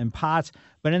even in pots,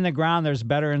 but in the ground there's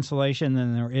better insulation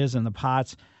than there is in the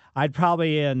pots. I'd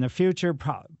probably in the future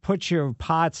put your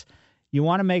pots, you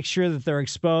want to make sure that they're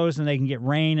exposed and they can get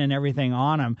rain and everything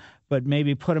on them, but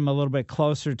maybe put them a little bit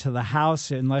closer to the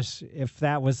house, unless if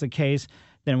that was the case,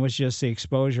 then it was just the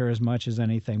exposure as much as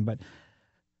anything. But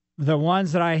The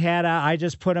ones that I had, I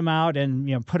just put them out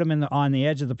and put them on the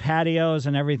edge of the patios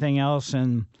and everything else,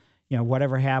 and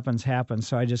whatever happens, happens.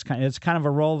 So it's kind of a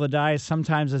roll of the dice.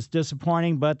 Sometimes it's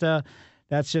disappointing, but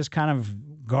that's just kind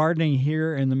of gardening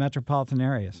here in the metropolitan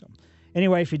area. So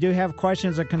anyway, if you do have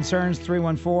questions or concerns,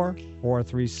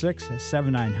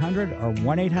 314-436-7900 or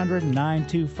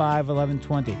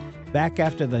 1-800-925-1120. Back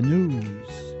after the news.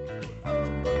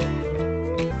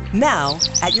 Now,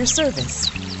 at your service.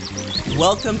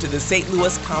 Welcome to the St.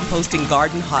 Louis Composting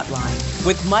Garden Hotline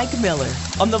with Mike Miller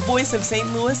on the voice of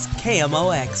St. Louis,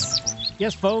 KMOX.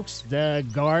 Yes, folks, the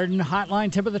Garden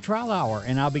Hotline tip of the trial hour,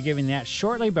 and I'll be giving that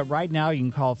shortly, but right now you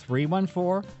can call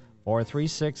 314-436-7900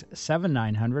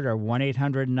 or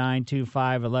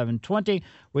 1-800-925-1120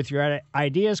 with your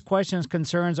ideas, questions,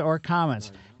 concerns, or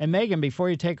comments. And Megan, before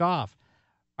you take off,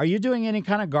 are you doing any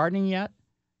kind of gardening yet?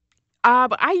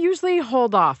 But I usually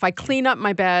hold off. I clean up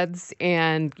my beds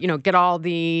and, get all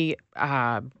the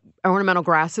ornamental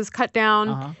grasses cut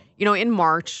down, in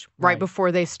March, right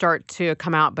before they start to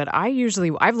come out. But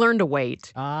I've learned to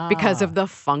wait because of the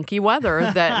funky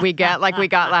weather that we get, like we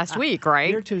got last week,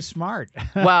 right? You're too smart.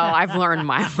 Well, I've learned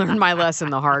my lesson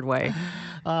the hard way.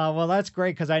 Well, that's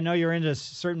great because I know you're into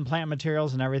certain plant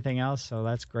materials and everything else, so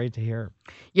that's great to hear.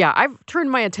 Yeah, I've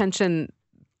turned my attention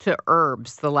to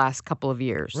herbs the last couple of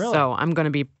years. Really? So I'm going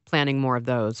to be planting more of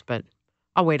those, but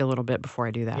I'll wait a little bit before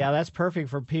I do that. Yeah, that's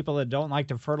perfect for people that don't like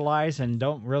to fertilize and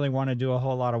don't really want to do a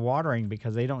whole lot of watering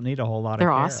because they don't need a whole lot of care.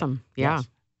 They're awesome. Yeah. Yes,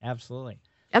 absolutely.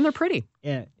 And they're pretty.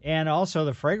 And also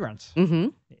the fragrance. Mm-hmm.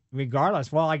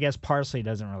 Regardless. Well, I guess parsley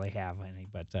doesn't really have any,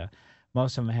 but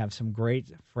most of them have some great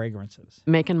fragrances.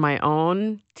 Making my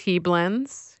own tea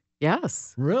blends.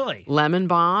 Yes. Really? Lemon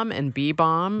balm and bee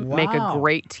balm make a Wow.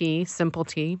 great tea, simple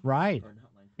tea. Right.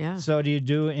 Yeah. So do you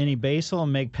do any basil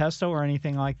and make pesto or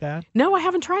anything like that? No, I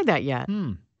haven't tried that yet.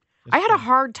 I had a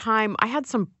hard time. I had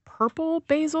some purple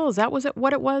basil. Is that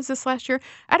what it was this last year?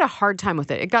 I had a hard time with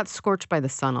it. It got scorched by the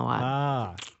sun a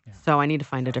lot. So I need to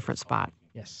find a different spot.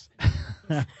 Yes.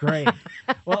 Great.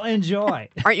 Well, enjoy.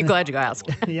 Aren't you glad you asked?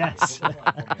 Yes.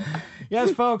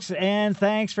 Yes, folks, and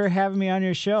thanks for having me on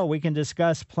your show. We can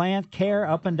discuss plant care,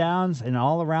 up and downs, and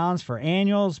all arounds for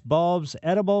annuals, bulbs,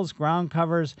 edibles, ground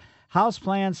covers,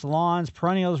 houseplants, lawns,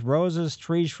 perennials, roses,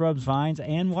 trees, shrubs, vines,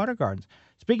 and water gardens.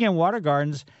 Speaking of water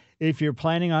gardens, if you're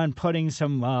planning on putting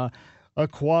some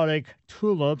aquatic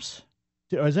tulips,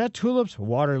 is that tulips?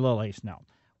 Water lilies. No,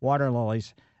 water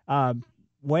lilies.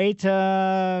 Wait,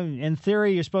 in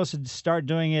theory, you're supposed to start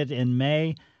doing it in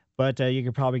May, but you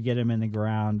could probably get them in the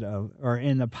ground or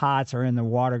in the pots or in the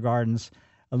water gardens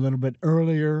a little bit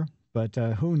earlier, but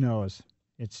who knows?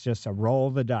 It's just a roll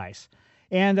of the dice.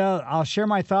 And I'll share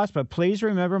my thoughts, but please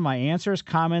remember my answers,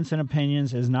 comments, and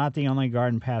opinions is not the only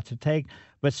garden path to take,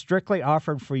 but strictly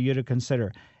offered for you to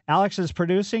consider. Alex is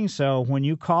producing, so when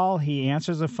you call, he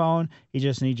answers the phone. He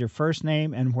just needs your first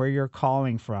name and where you're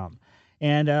calling from.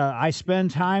 And I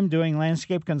spend time doing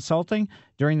landscape consulting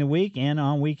during the week and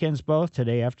on weekends both.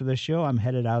 Today after the show, I'm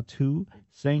headed out to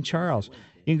St. Charles.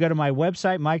 You can go to my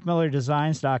website,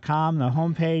 MikeMillerDesigns.com, the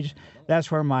homepage. That's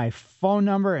where my phone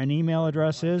number and email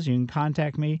address is. You can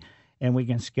contact me, and we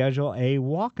can schedule a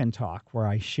walk and talk where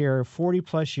I share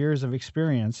 40-plus years of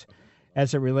experience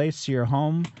as it relates to your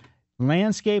home,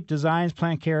 landscape designs,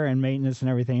 plant care, and maintenance,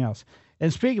 and everything else.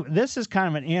 And speaking, this is kind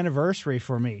of an anniversary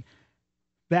for me.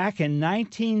 Back in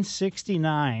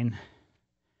 1969,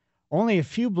 only a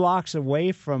few blocks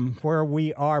away from where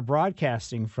we are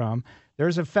broadcasting from,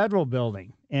 there's a federal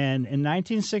building. And in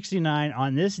 1969,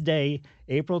 on this day,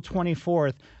 April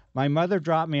 24th, my mother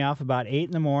dropped me off about 8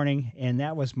 in the morning, and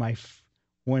that was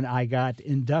when I got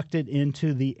inducted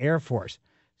into the Air Force.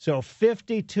 So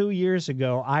 52 years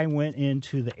ago, I went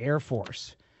into the Air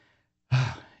Force.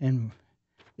 And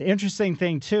the interesting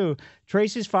thing, too,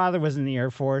 Tracy's father was in the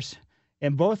Air Force.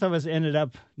 And both of us ended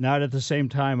up, not at the same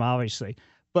time, obviously,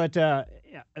 but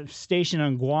stationed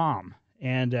on Guam.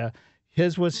 And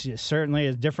his was certainly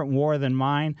a different war than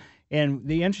mine. And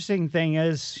the interesting thing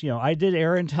is, I did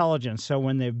air intelligence. So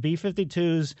when the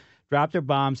B-52s dropped their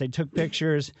bombs, they took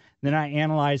pictures. Then I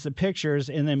analyzed the pictures.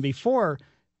 And then before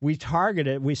we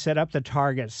targeted, we set up the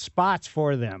target spots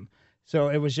for them. So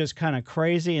it was just kind of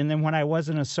crazy. And then when I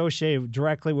wasn't associated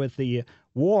directly with the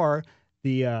war,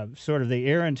 the sort of the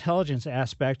air intelligence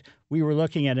aspect, we were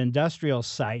looking at industrial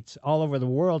sites all over the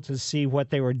world to see what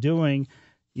they were doing,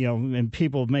 and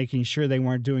people making sure they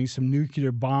weren't doing some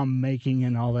nuclear bomb making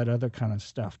and all that other kind of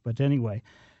stuff. But anyway,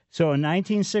 so in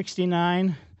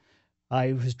 1969,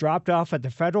 I was dropped off at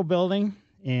the federal building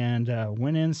and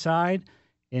went inside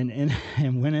and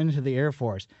went into the Air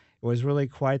Force. It was really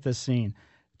quite the scene.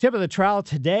 Tip of the trowel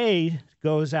today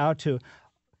goes out to,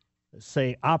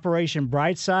 say, Operation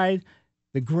Brightside,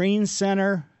 the Green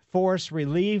Center, Forest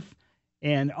Relief,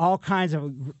 and all kinds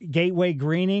of Gateway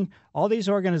Greening. All these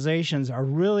organizations are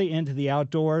really into the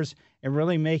outdoors and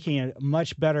really making it a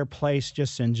much better place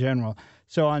just in general.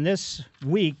 So on this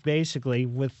week, basically,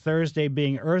 with Thursday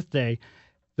being Earth Day,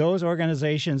 those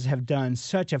organizations have done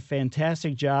such a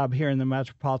fantastic job here in the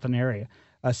metropolitan area.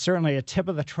 Certainly a tip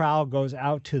of the trowel goes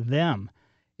out to them.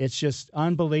 It's just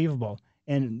unbelievable.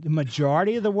 And the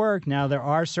majority of the work, now there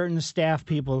are certain staff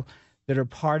people that are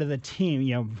part of the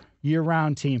team,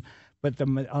 year-round team, but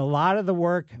a lot of the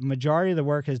work, majority of the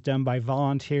work is done by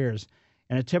volunteers.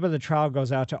 And a tip of the trowel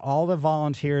goes out to all the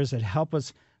volunteers that help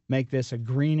us make this a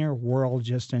greener world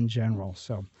just in general.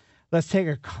 So let's take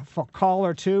a call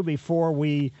or two before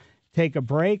we take a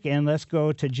break, and let's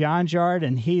go to John Jard,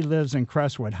 and he lives in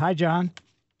Crestwood. Hi, John.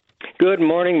 Good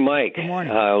morning, Mike. Good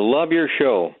morning. Love your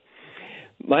show.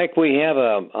 Mike, we have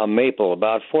a maple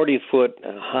about 40 foot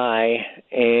high,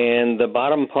 and the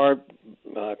bottom part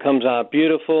comes out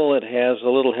beautiful. It has the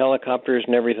little helicopters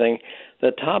and everything.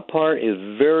 The top part is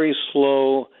very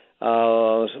slow,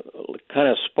 kind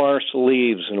of sparse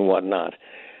leaves and whatnot.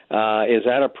 Is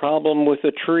that a problem with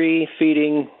the tree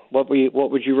feeding? What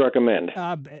would you recommend?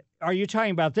 Are you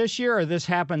talking about this year, or this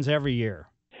happens every year?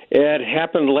 It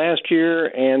happened last year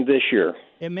and this year.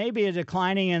 It may be a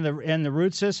declining in the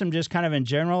root system, just kind of in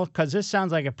general, because this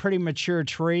sounds like a pretty mature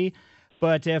tree.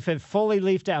 But if it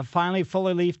finally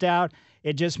fully leafed out,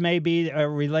 it just may be a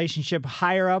relationship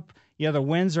higher up. The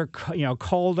winds are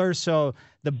colder, so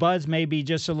the buds may be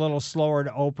just a little slower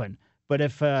to open. But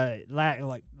if,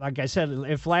 like I said,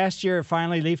 if last year it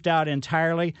finally leafed out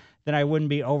entirely, then I wouldn't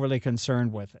be overly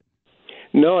concerned with it.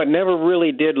 No, it never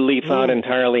really did leaf out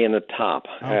entirely in the top.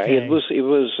 Okay. It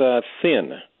was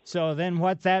thin. So then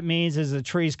what that means is the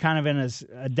tree's kind of in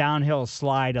a downhill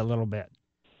slide a little bit.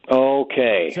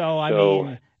 Okay. So, I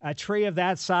mean, a tree of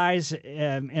that size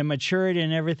and maturity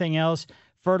and everything else,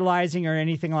 fertilizing or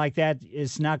anything like that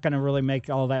is not going to really make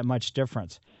all that much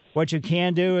difference. What you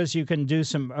can do is you can do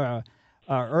some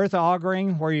earth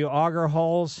augering, where you auger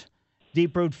holes,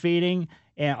 deep root feeding,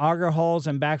 and auger holes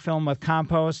and backfill them with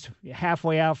compost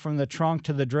halfway out from the trunk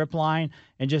to the drip line,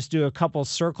 and just do a couple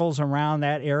circles around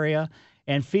that area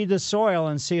and feed the soil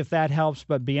and see if that helps.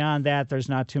 But beyond that, there's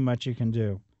not too much you can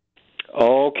do.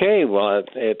 Okay, well,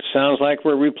 it sounds like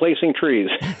we're replacing trees.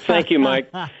 Thank you, Mike.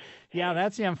 Yeah,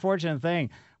 that's the unfortunate thing.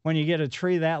 When you get a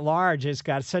tree that large, it's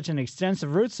got such an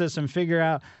extensive root system. Figure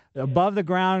out above the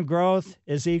ground growth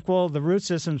is equal. The root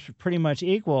system's pretty much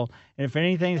equal. And if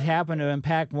anything's happened to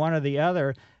impact one or the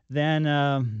other, then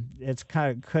it's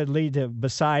could lead to,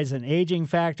 besides an aging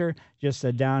factor, just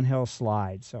a downhill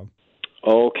slide. So.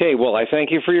 Okay, well, I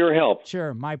thank you for your help.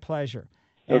 Sure, my pleasure.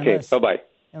 And okay, bye-bye.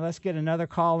 And let's get another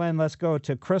call in. Let's go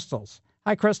to Crystal's.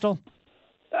 Hi, Crystal.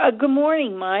 Good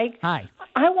morning, Mike. Hi.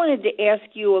 I wanted to ask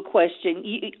you a question.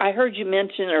 I heard you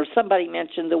mention, or somebody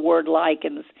mentioned the word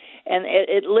lichens, and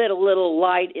it lit a little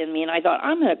light in me, and I thought,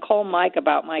 I'm going to call Mike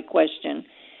about my question.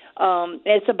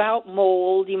 It's about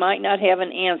mold. You might not have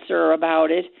an answer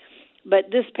about it,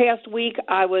 but this past week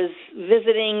I was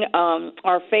visiting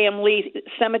our family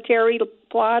cemetery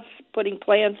plots, putting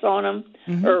plants on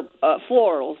them, or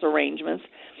florals arrangements.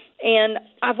 And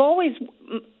I've always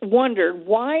wondered,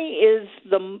 why is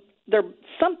there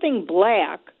something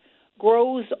black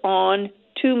grows on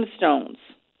tombstones?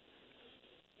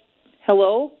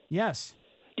 Hello? Yes.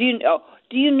 Do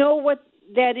you know what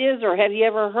that is, or have you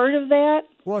ever heard of that?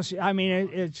 Well, I mean,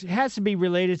 it has to be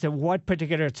related to what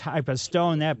particular type of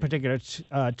stone that particular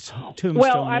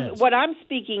tombstone is. What I'm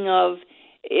speaking of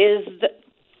is the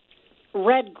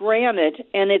red granite,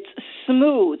 and it's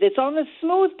smooth. It's on the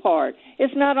smooth part.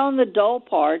 It's not on the dull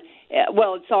part.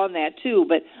 Well, it's on that too,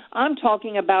 but I'm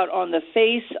talking about on the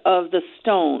face of the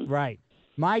stone. Right.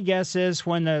 My guess is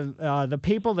when the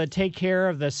people that take care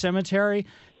of the cemetery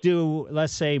do,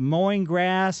 let's say, mowing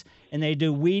grass, and they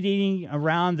do weed eating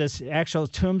around this actual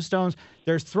tombstones,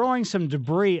 they're throwing some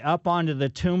debris up onto the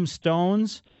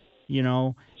tombstones,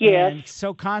 Yes. And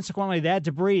so consequently, that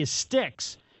debris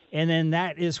sticks. And then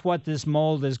that is what this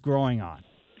mold is growing on.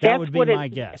 That would be my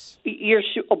guess.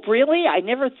 Really? I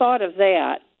never thought of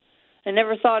that. And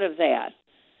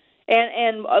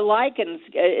lichens,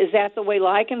 is that the way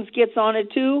lichens gets on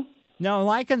it too? No,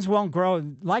 lichens won't grow.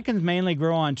 Lichens mainly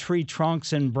grow on tree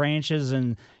trunks and branches.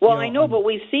 And I know, but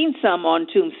we've seen some on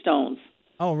tombstones.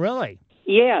 Oh, really?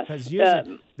 Yes. Because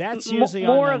That's usually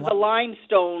more on of the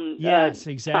limestone. Yes,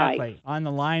 exactly. Type. On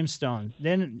the limestone.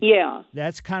 Then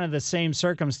that's kind of the same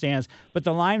circumstance, but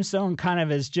the limestone kind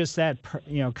of is just that,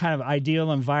 kind of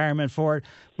ideal environment for it.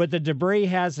 But the debris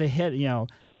has to hit,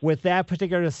 with that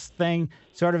particular thing,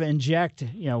 sort of inject,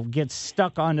 gets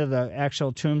stuck onto the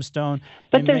actual tombstone.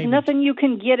 But there's nothing you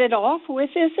can get it off with,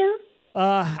 is there?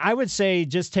 I would say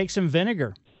just take some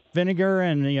vinegar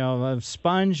and a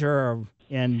sponge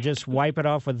and just wipe it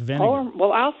off with vinegar. Oh,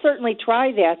 well, I'll certainly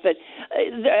try that. But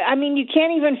you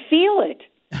can't even feel it.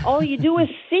 All you do is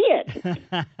see it.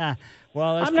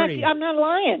 Well, I'm not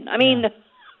lying. I mean,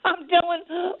 I'm telling.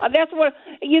 That's what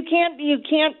you can't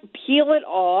peel it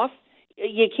off.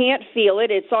 You can't feel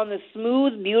it. It's on the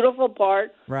smooth, beautiful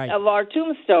part of our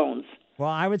tombstones. Well,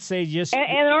 I would say just...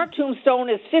 And our tombstone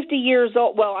is 50 years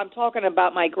old. Well, I'm talking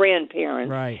about my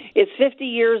grandparents. Right. It's 50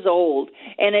 years old,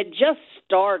 and it just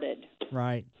started.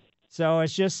 Right. So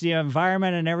it's just the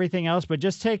environment and everything else, but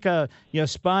just take a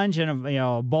sponge and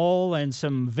a bowl and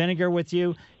some vinegar with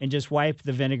you and just wipe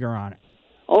the vinegar on it.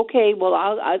 Okay. Well,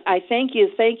 I thank you.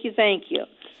 Thank you.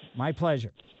 My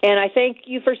pleasure. And I thank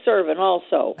you for serving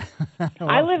also.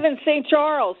 I live in St.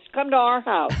 Charles. Come to our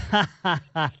house.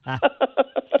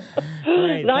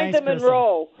 Great. 9th and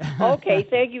Monroe. Okay,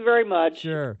 thank you very much.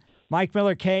 Sure. Mike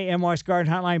Miller, KMOX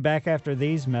Garden Hotline, back after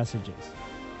these messages.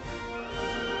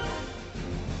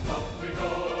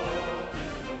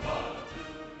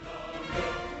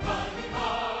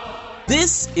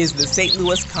 This is the St.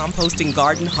 Louis Composting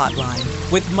Garden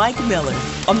Hotline with Mike Miller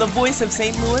on the voice of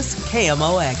St. Louis,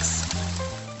 KMOX.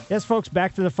 Yes, folks,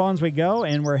 back to the phones we go,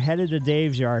 and we're headed to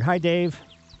Dave's yard. Hi, Dave.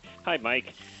 Hi,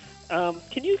 Mike.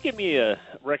 Can you give me a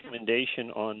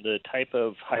recommendation on the type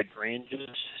of hydrangeas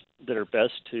that are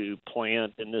best to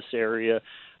plant in this area?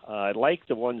 I like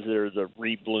the ones that are the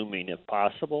reblooming, if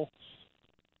possible.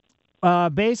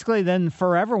 Basically, then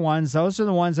forever ones, those are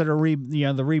the ones that are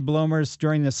the rebloomers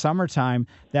during the summertime.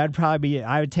 That'd probably be,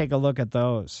 I would take a look at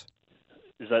those.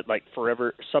 Is that like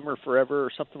summer forever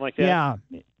or something like that? Yeah.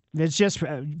 It's just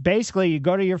basically you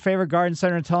go to your favorite garden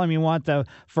center and tell them you want the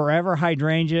forever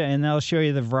hydrangea, and they'll show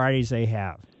you the varieties they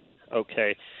have.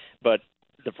 Okay. But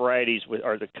the varieties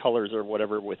or the colors or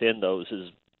whatever within those is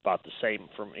about the same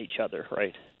from each other,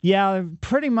 right? Yeah,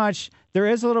 pretty much. There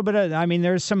is a little bit of,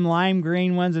 there's some lime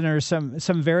green ones and there's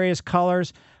some various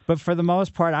colors, but for the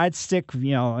most part, I'd stick,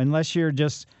 unless you're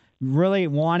just really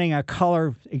wanting a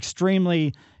color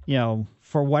extremely,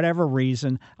 for whatever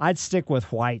reason, I'd stick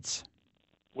with whites.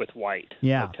 With white.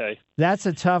 Yeah. Okay. That's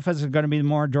the toughest. It's going to be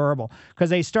more durable because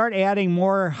they start adding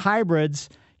more hybrids,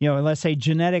 let's say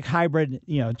genetic hybrid,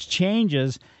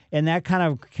 changes, and that kind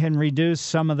of can reduce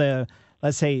some of the,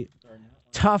 let's say,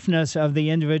 toughness of the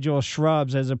individual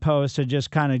shrubs as opposed to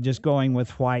just going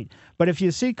with white. But if you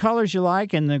see colors you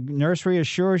like and the nursery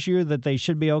assures you that they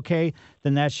should be okay,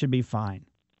 then that should be fine.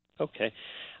 Okay.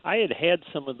 I had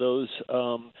some of those.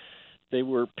 They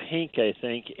were pink, I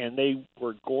think, and they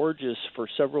were gorgeous for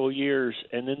several years,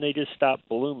 and then they just stopped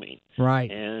blooming. Right.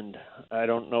 And I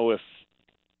don't know if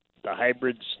the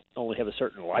hybrids only have a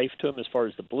certain life to them as far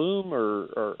as the bloom,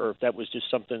 or if that was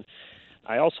just something.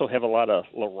 I also have a lot of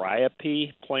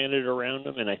liriope planted around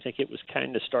them, and I think it was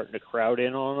kind of starting to crowd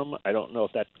in on them. I don't know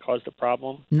if that caused a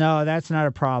problem. No, that's not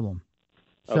a problem.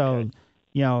 So,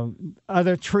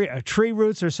 other tree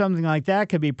roots or something like that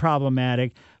could be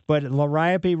problematic. But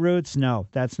liriope roots, no,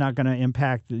 that's not going to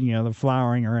impact, the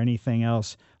flowering or anything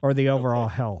else or the overall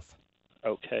health.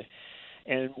 Okay.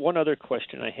 And one other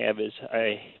question I have is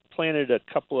I planted a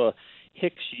couple of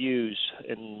Hicks yews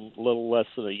in a little less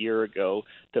than a year ago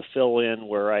to fill in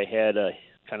where I had a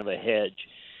kind of a hedge.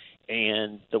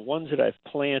 And the ones that I've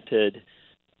planted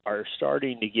are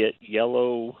starting to get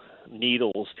yellow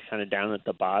needles kind of down at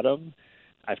the bottom.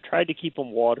 I've tried to keep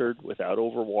them watered without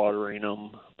overwatering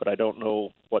them, but I don't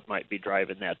know what might be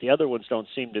driving that. The other ones don't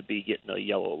seem to be getting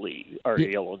yellow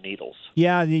needles.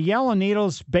 Yeah, the yellow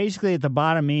needles basically at the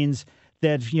bottom means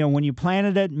that, when you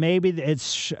planted it, maybe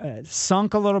it's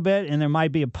sunk a little bit and there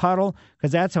might be a puddle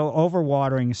because that's an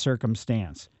overwatering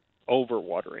circumstance.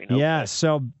 Overwatering. Okay. Yeah,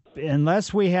 so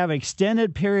unless we have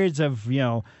extended periods of,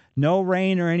 no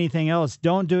rain or anything else,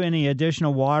 don't do any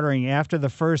additional watering after the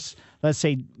first, let's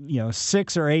say,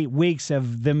 6 or 8 weeks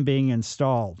of them being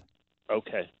installed.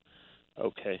 Okay.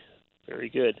 Very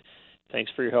good.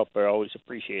 Thanks for your help. I always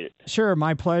appreciate it. Sure,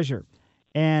 my pleasure.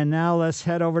 And now let's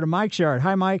head over to Mike's yard.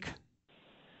 Hi, Mike.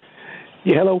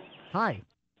 Yeah, hello. Hi.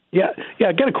 Yeah,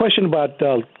 I got a question about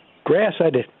grass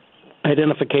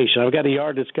identification. I've got a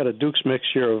yard that's got a Duke's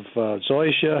mixture of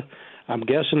zoysia. I'm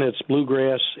guessing it's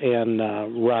bluegrass and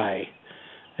rye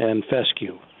and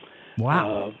fescue.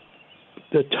 Wow.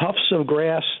 the tufts of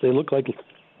grass. They look like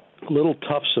little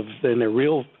tufts and they're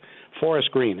real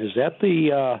forest green. Is that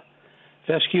the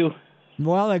fescue?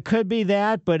 Well, it could be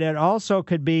that, but it also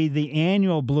could be the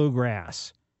annual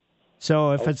bluegrass.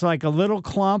 So if it's like a little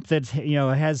clump that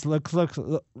has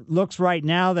looks right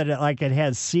now that it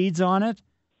has seeds on it.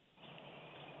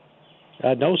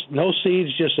 No seeds,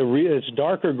 just it's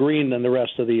darker green than the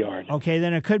rest of the yard. Okay,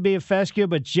 then it could be a fescue,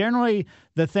 but generally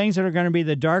the things that are going to be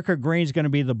the darker green is going to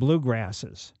be the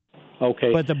bluegrasses.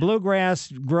 Okay. But the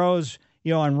bluegrass grows,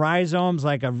 on rhizomes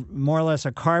like more or less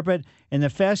a carpet, and the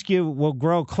fescue will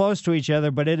grow close to each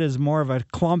other, but it is more of a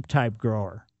clump type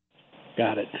grower.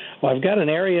 Got it. Well, I've got an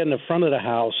area in the front of the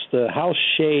house. The house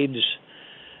shades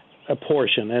a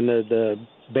portion, and the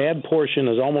bad portion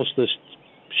is almost the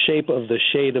shape of the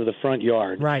shade of the front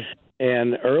yard. Right.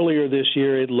 And earlier this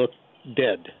year, it looked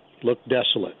dead, looked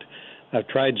desolate. I've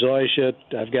tried zoysia.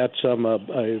 I've got some a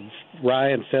rye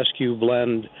and fescue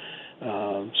blend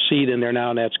seed in there now,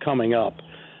 and that's coming up.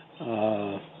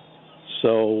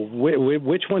 So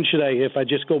which one should if I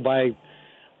just go buy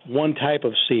one type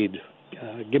of seed?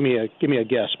 Give me a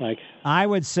guess, Mike. I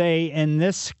would say in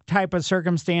this type of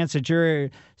circumstance that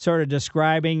you're sort of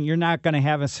describing, you're not going to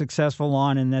have a successful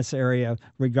lawn in this area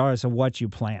regardless of what you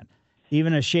plant.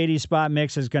 Even a shady spot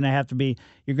mix is going to have to be,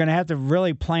 you're going to have to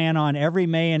really plan on every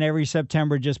May and every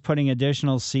September just putting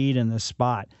additional seed in the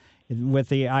spot with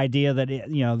the idea that,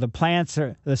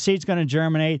 the seed's going to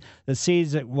germinate, the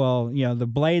seeds that will, the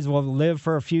blades will live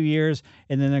for a few years,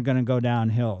 and then they're going to go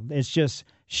downhill. It's just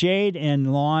shade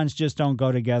and lawns just don't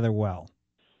go together well.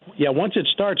 Yeah, once it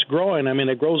starts growing,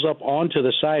 it grows up onto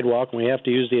the sidewalk, and we have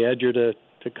to use the edger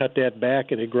to cut that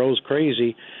back, and it grows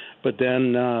crazy, but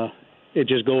then it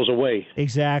just goes away.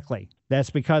 Exactly. That's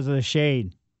because of the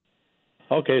shade.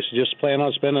 Okay, so just plan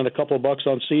on spending a couple of bucks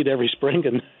on seed every spring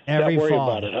and every not worry fall.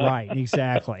 about it. Huh? Right,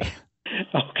 exactly.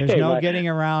 Okay, there's no getting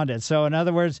around it. So in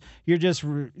other words, you're just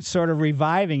sort of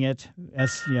reviving it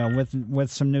as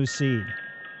with some new seed.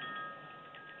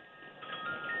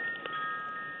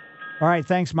 All right,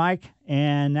 thanks, Mike.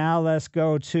 And now let's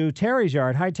go to Terry's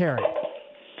yard. Hi, Terry.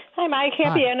 Hi, Mike.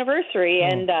 Happy anniversary,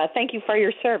 and thank you for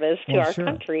your service to our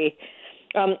country.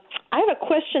 I have a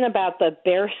question about the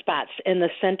bare spots in the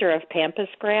center of pampas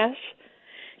grass.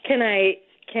 Can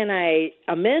I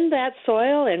amend that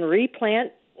soil and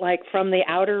replant from the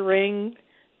outer ring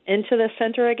into the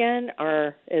center again,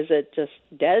 or is it just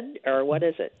dead, or what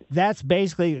is it? That's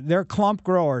basically, they're clump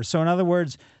growers. So in other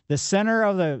words, the center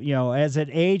of the, as it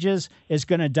ages, is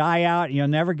going to die out. You'll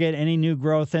never get any new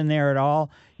growth in there at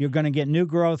all. You're going to get new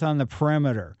growth on the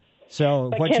perimeter. So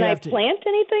but what can you I have plant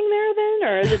anything there then,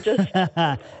 or is it just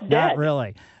Not dead?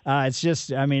 really. It's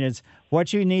just, it's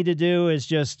what you need to do is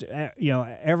just,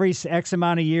 every X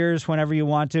amount of years, whenever you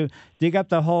want to, dig up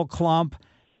the whole clump,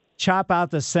 chop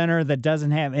out the center that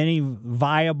doesn't have any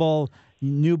viable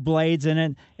new blades in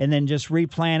it, and then just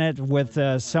replant it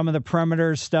with some of the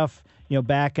perimeter stuff,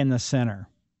 back in the center.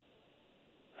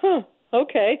 Huh.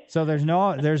 Okay. So there's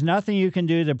nothing you can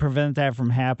do to prevent that from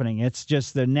happening. It's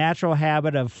just the natural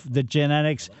habit of the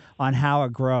genetics on how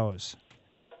it grows.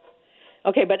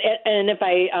 Okay, but if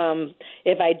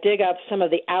I dig up some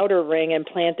of the outer ring and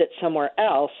plant it somewhere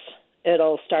else,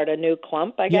 it'll start a new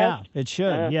clump, I guess? Yeah, it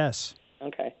should, yes.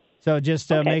 Okay. So just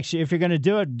make sure, if you're going to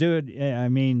do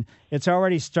it. It's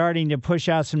already starting to push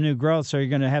out some new growth, so you're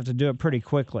going to have to do it pretty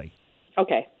quickly.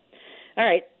 Okay. All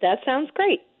right. That sounds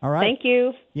great. All right. Thank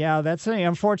you. Yeah, that's the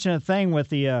unfortunate thing with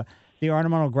the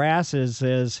ornamental grasses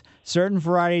is certain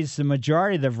varieties, the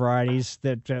majority of the varieties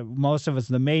that most of us,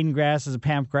 the maiden grasses, the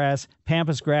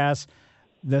pampas grass,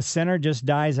 the center just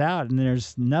dies out, and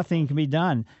there's nothing can be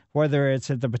done, whether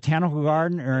it's at the botanical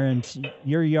garden or in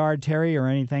your yard, Terry, or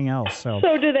anything else. So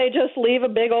do they just leave a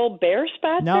big old bare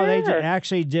spot no, there? No, they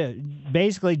actually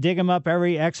basically dig them up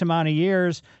every X amount of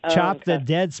years, chop the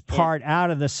dead part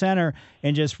out of the center,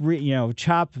 and just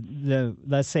chop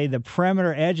let's say the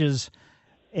perimeter edges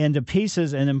into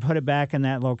pieces, and then put it back in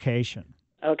that location.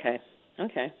 Okay.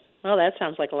 Well, that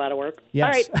sounds like a lot of work. Yes.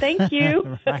 All right. Thank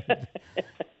you. Right.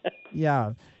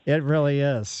 Yeah, it really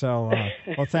is. So,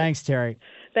 well, thanks, Terry.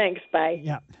 Thanks. Bye.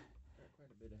 Yeah.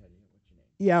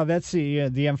 Yeah, that's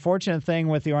the unfortunate thing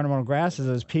with the ornamental grasses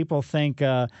is people think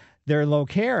they're low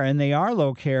care, and they are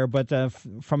low care, but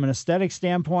from an aesthetic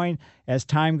standpoint, as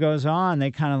time goes on,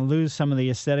 they kind of lose some of the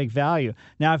aesthetic value.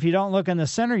 Now, if you don't look in the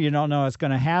center, you don't know what's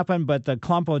going to happen, but the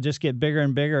clump will just get bigger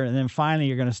and bigger, and then finally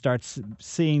you're going to start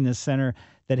seeing the center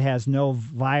that has no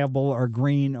viable or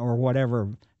green or whatever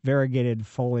variegated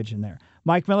foliage in there.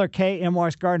 Mike Miller,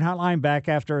 KMOX Garden Hotline, back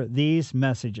after these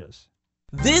messages.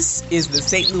 This is the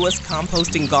St. Louis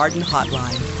Composting Garden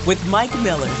Hotline with Mike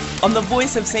Miller on the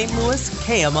voice of St. Louis,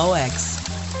 KMOX.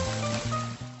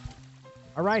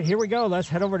 All right, here we go. Let's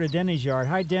head over to Denny's yard.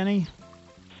 Hi, Denny.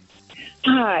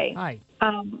 Hi. Hi.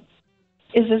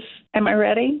 Am I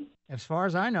ready? As far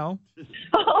as I know.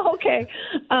 Oh, okay.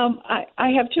 I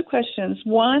have two questions.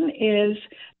 One is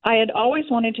I had always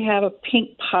wanted to have a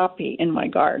pink poppy in my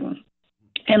garden,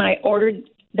 and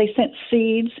they sent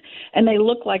seeds, and they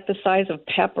look like the size of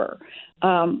pepper.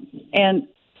 And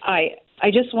I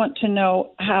just want to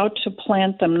know how to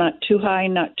plant them, not too high,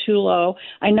 not too low.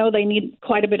 I know they need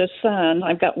quite a bit of sun.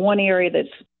 I've got one area that's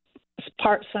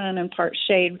part sun and part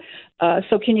shade.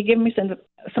 So can you give me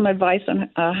some advice on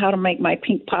how to make my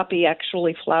pink poppy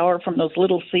actually flower from those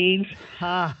little seeds?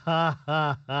 Ha, ha,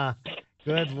 ha, ha.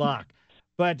 Good luck.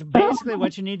 But basically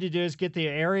what you need to do is get the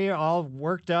area all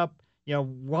worked up,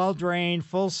 well-drained,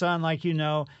 full sun like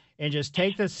and just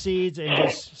take the seeds and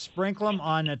just sprinkle them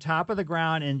on the top of the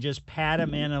ground and just pat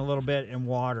them in a little bit and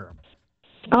water them.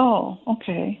 Oh,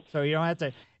 okay. So you don't have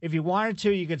to, if you wanted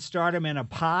to, you could start them in a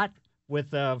pot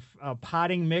with a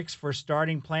potting mix for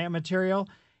starting plant material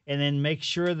and then make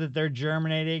sure that they're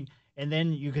germinating, and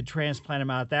then you could transplant them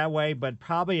out that way. But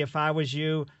probably if I was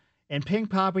you, and pink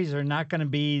poppies are not going to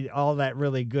be all that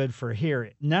really good for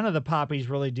here. None of the poppies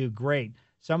really do great.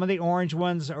 Some of the orange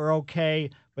ones are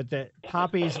okay, but the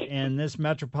poppies in this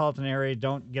metropolitan area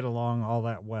don't get along all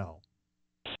that well.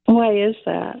 Why is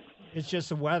that? It's just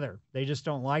the weather. They just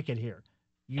don't like it here.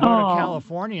 You go to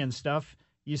California and stuff,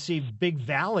 you see big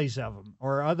valleys of them,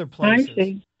 or other places. I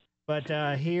see.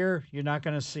 But here, you're not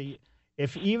going to see.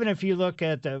 Even if you look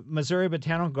at the Missouri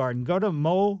Botanical Garden, go to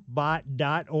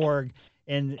mobot.org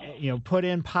and put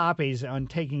in poppies on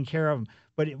taking care of them.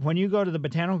 But when you go to the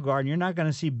Botanical Garden, you're not going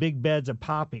to see big beds of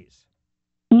poppies.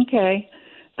 Okay.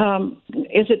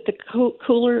 Is it the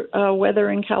cooler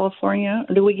weather in California?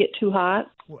 Or do we get too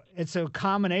hot? It's a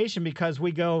combination because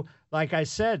we go, like I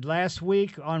said, last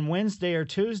week on Wednesday or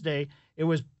Tuesday, it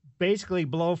was basically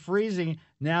below freezing.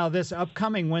 Now this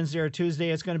upcoming Wednesday or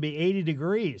Tuesday, it's going to be 80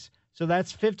 degrees. So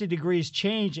that's 50 degrees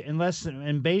change in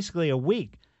basically a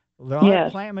week. The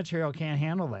plant material can't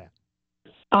handle that.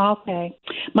 Okay.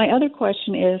 My other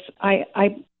question is,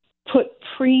 I put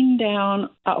preen down.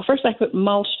 First, I put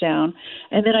mulch down,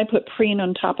 and then I put preen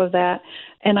on top of that.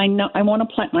 And I want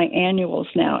to plant my annuals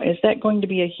now. Is that going to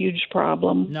be a huge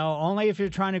problem? No, only if you're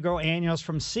trying to grow annuals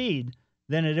from seed,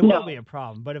 then it will be a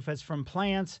problem. But if it's from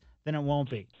plants, then it won't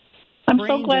be. I'm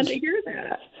so glad to hear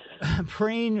that.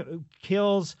 Preen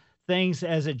kills things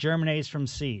as it germinates from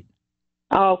seed.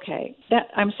 Okay.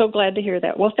 I'm so glad to hear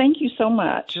that. Well, thank you so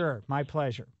much. Sure. My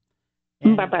pleasure.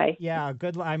 Bye-bye. Yeah,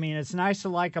 good. I mean, it's nice to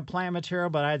like a plant material,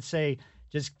 but I'd say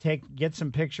just get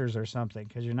some pictures or something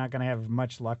because you're not going to have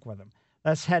much luck with them.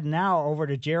 Let's head now over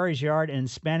to Jerry's yard in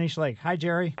Spanish Lake. Hi,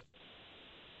 Jerry.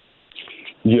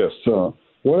 Yes.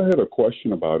 What I had a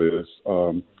question about is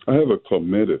I have a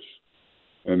clematis,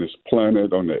 and it's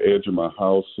planted on the edge of my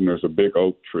house, and there's a big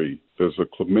oak tree. Does a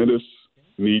clematis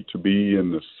need to be in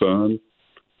the sun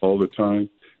all the time?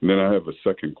 And then I have a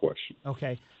second question.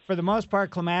 Okay. For the most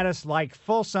part, clematis like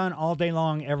full sun all day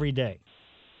long, every day.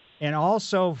 And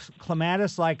also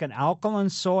clematis like an alkaline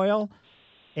soil.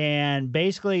 And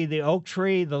basically the oak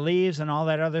tree, the leaves and all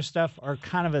that other stuff are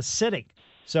kind of acidic.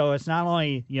 So it's not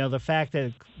only, the fact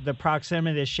that the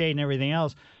proximity of the shade and everything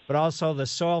else, but also the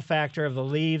soil factor of the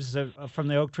leaves from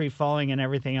the oak tree falling and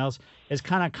everything else is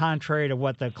kind of contrary to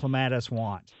what the clematis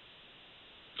wants.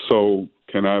 So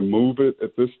can I move it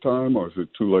at this time, or is it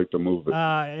too late to move it?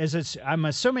 I'm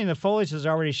assuming the foliage is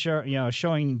already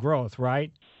showing growth,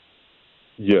 right?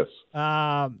 Yes.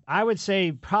 I would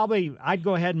say probably I'd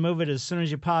go ahead and move it as soon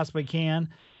as you possibly can,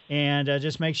 and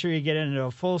just make sure you get it into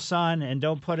a full sun and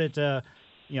don't put it, in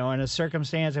a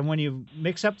circumstance. And when you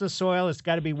mix up the soil, it's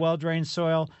got to be well-drained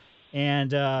soil,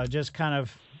 and just kind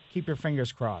of keep your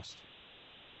fingers crossed.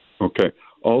 Okay.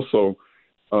 Also,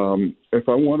 if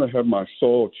I want to have my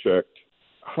soil checked,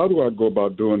 how do I go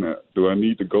about doing that? Do I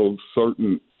need to go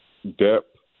certain depth,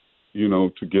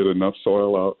 to get enough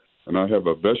soil out? And I have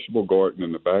a vegetable garden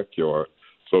in the backyard,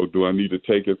 so do I need to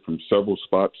take it from several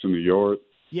spots in the yard?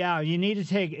 Yeah, you need to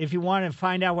take, if you want to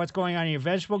find out what's going on in your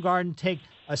vegetable garden, take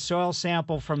a soil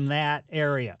sample from that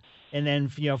area, and then,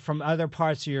 from other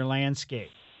parts of your landscape.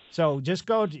 So just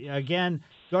go to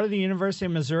the University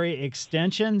of Missouri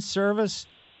Extension Service,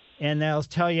 and they'll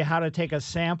tell you how to take a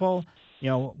sample,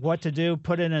 what to do,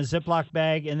 put it in a Ziploc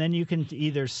bag, and then you can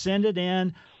either send it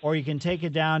in or you can take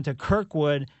it down to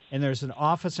Kirkwood, and there's an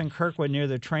office in Kirkwood near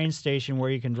the train station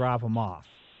where you can drop them off.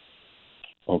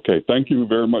 Okay. Thank you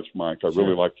very much, Mike. I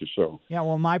really like your show. Yeah,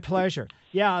 well, my pleasure.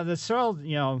 Yeah, the soil,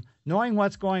 knowing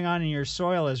what's going on in your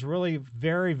soil is really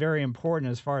very, very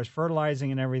important as far as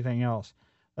fertilizing and everything else.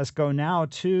 Let's go now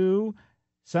to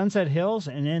Sunset Hills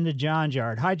and into John's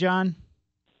yard. Hi, John.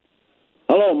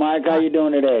 Hello, Mike. How you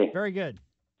doing today? Very good.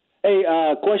 Hey,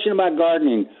 question about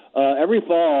gardening. Every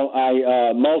fall,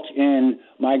 I mulch in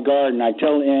my garden. I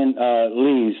till in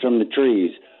leaves from the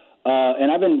trees.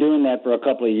 And I've been doing that for a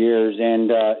couple of years. And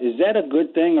is that a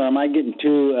good thing, or am I getting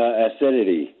too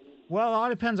acidity? Well, it all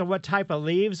depends on what type of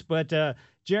leaves, but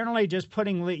generally just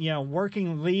putting,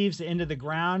 working leaves into the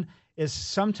ground is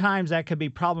sometimes that could be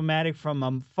problematic from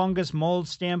a fungus mold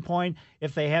standpoint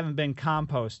if they haven't been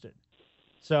composted.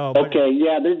 So okay,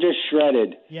 yeah, they're just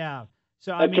shredded. Yeah.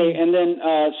 So and then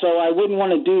so I wouldn't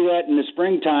want to do that in the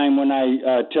springtime when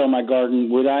I till my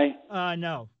garden, would I?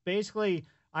 No. Basically,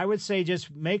 I would say just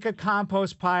make a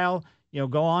compost pile.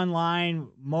 Go online,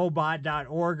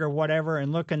 mobot.org or whatever,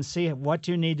 and look and see what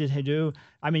you need to do.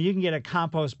 I mean, you can get a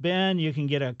compost bin, you can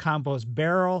get a compost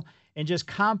barrel, and just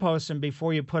compost them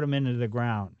before you put them into the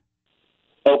ground.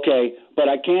 Okay, but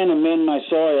I can amend my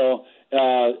soil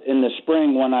in the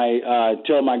spring when I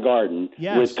till my garden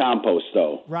with compost,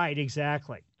 though. Right,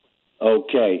 exactly.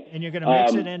 Okay. And you're going to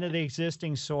mix it into the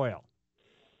existing soil.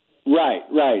 Right.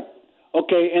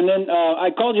 Okay, and then I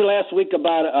called you last week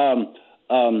about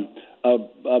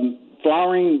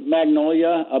flowering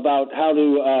magnolia, about how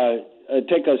to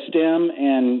take a stem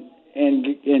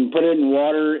and put it in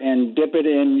water and dip it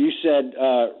in, you said,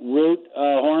 root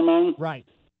hormone? Right.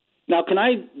 Now, can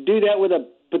I do that with a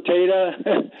potato?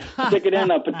 Stick it in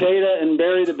a potato and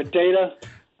bury the potato?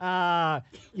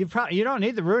 You don't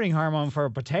need the rooting hormone for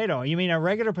a potato. You mean a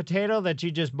regular potato that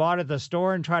you just bought at the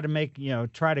store and try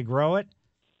to grow it?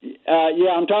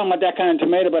 Yeah, I'm talking about that kind of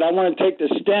tomato, but I want to take the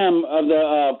stem of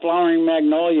the flowering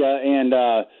magnolia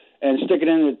and stick it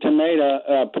in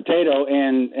the potato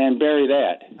and bury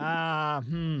that.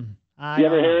 You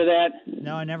ever hear of that?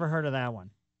 No, I never heard of that one.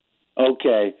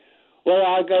 Okay. Well,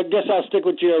 I guess I'll stick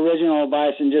with your original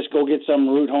advice and just go get some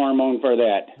root hormone for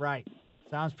that. Right.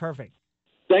 Sounds perfect.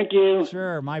 Thank you.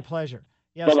 Sure, my pleasure.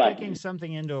 Yeah, Bye-bye. Sticking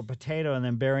something into a potato and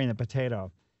then burying the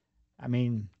potato. I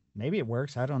mean, maybe it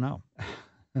works. I don't know.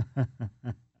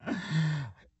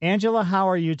 Angela, how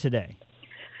are you today?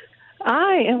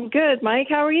 I am good. Mike,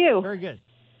 how are you? Very good.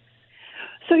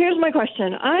 So here's my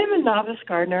question. I'm a novice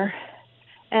gardener,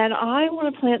 and I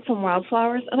want to plant some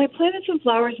wildflowers, and I planted some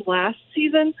flowers last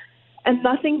season, and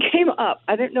nothing came up.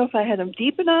 I didn't know if I had them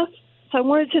deep enough, so I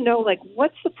wanted to know,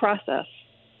 what's the process?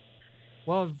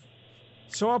 Well,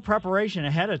 soil preparation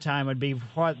ahead of time would be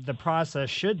what the process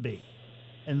should be.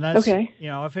 And that's, okay.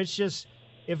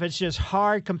 If it's just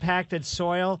hard, compacted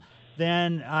soil,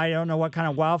 then I don't know what kind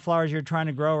of wildflowers you're trying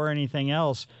to grow or anything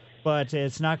else, but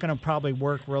it's not going to probably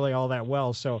work really all that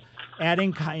well. So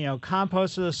adding,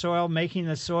 compost to the soil, making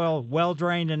the soil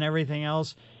well-drained and everything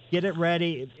else, get it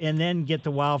ready, and then get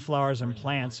the wildflowers and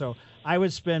plant. So I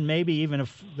would spend maybe even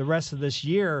the rest of this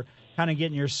year kind of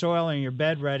getting your soil and your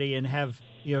bed ready and have,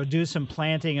 do some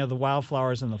planting of the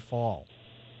wildflowers in the fall.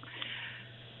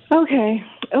 Okay.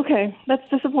 That's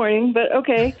disappointing, but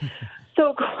okay.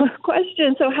 So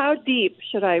question, how deep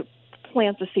should I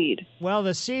plant the seed? Well,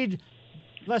 the seed,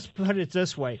 let's put it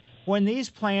this way. When these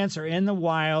plants are in the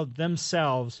wild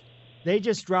themselves, they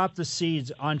just drop the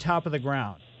seeds on top of the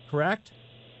ground, correct?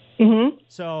 Mm-hmm.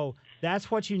 So that's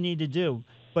what you need to do.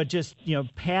 But just,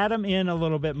 pat them in a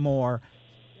little bit more,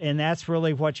 and that's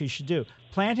really what you should do.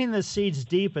 Planting the seeds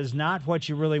deep is not what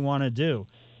you really want to do,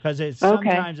 because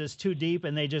sometimes it's too deep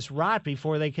and they just rot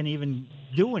before they can even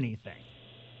do anything.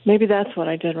 Maybe that's what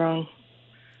I did wrong.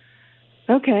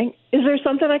 Okay. Is there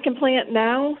something I can plant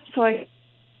now?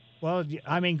 Well,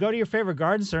 go to your favorite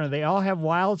garden center. They all have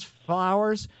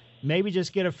wildflowers. Maybe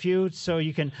just get a few so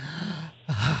you can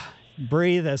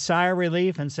breathe a sigh of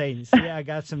relief and say, see, I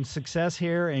got some success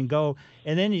here, and go.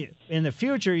 And then in the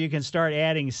future, you can start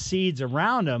adding seeds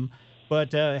around them,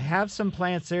 but have some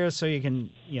plants there so you can,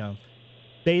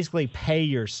 basically pay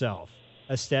yourself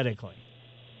aesthetically.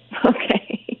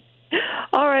 Okay.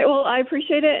 All right. Well, I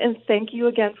appreciate it, and thank you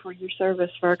again for your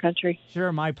service for our country.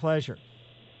 Sure, my pleasure.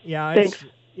 Yeah, thanks.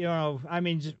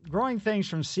 Just growing things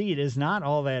from seed is not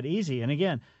all that easy. And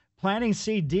again, planting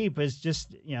seed deep is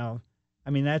just,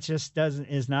 that just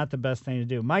is not the best thing to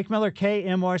do. Mike Miller,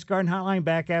 KMOX Garden Hotline,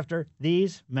 back after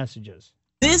these messages.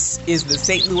 This is the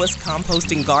St. Louis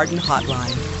Composting Garden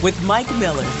Hotline with Mike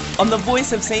Miller on the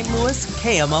voice of St. Louis,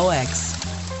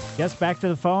 KMOX. Yes, back to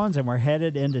the phones, and we're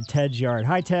headed into Ted's yard.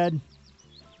 Hi, Ted.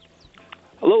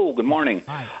 Hello, good morning.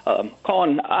 Hi.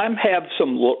 Colin, I have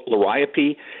some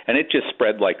liriope, and it just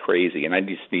spread like crazy, and I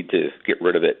just need to get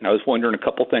rid of it. And I was wondering a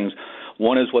couple things.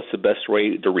 One is, what's the best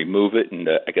way to remove it and,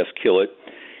 I guess, kill it?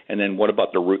 And then what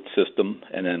about the root system?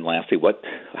 And then lastly,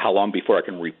 how long before I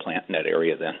can replant in that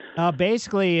area then?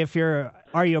 Basically,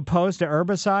 are you opposed to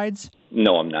herbicides?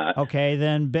 No, I'm not. Okay,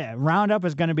 then Roundup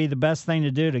is going to be the best thing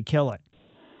to do to kill it.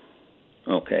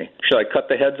 Okay. Should I cut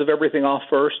the heads of everything off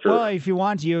first? Or? Well, if you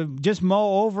want, you just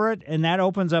mow over it, and that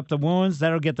opens up the wounds.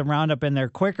 That'll get the Roundup in there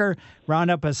quicker.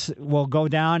 Roundup will go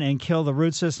down and kill the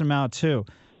root system out too.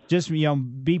 Just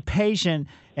be patient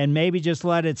and maybe just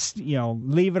let it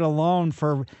leave it alone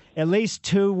for at least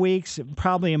 2 weeks.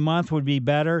 Probably a month would be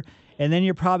better, and then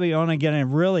you're probably only going to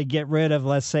really get rid of,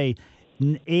 let's say,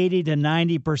 80 to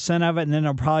 90% of it, and then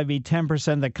there'll probably be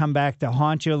 10% that come back to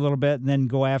haunt you a little bit, and then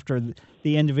go after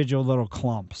the individual little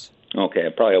clumps. Okay,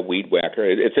 probably a weed whacker.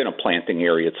 It's in a planting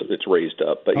area. It's raised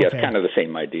up, but yeah, it's kind of the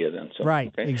same idea then. So, right,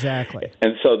 okay. Exactly.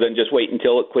 And so then just wait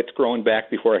until it quits growing back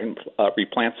before I can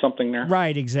replant something there?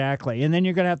 Right, exactly. And then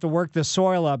you're going to have to work the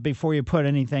soil up before you put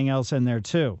anything else in there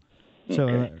too.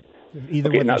 So either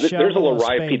with now a shovel there's a or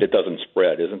liriope that doesn't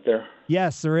spread, isn't there?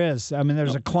 Yes, there is. I mean,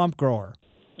 there's a clump grower.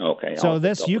 Okay. So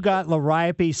you got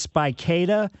Liriope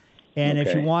spicata, and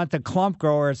if you want the clump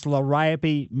grower, it's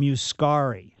Liriope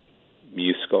muscari.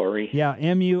 Muscari? Yeah,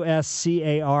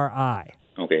 Muscari.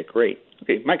 Okay, great.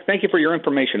 Okay, Mike, thank you for your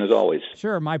information as always.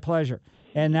 Sure, my pleasure.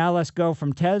 And now let's go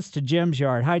from Ted's to Jim's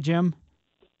yard. Hi, Jim.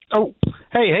 Oh,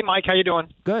 hey, Mike, how you doing?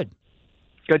 Good.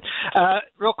 Good.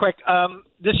 Real quick,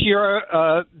 this year,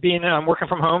 being I'm working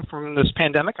from home from this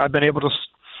pandemic, I've been able to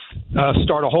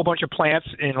start a whole bunch of plants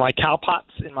in like cow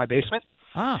pots in my basement,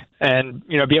 and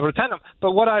be able to tend them.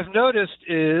 But what I've noticed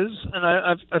is, and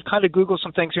I've kind of Googled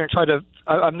some things here and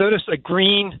I've noticed a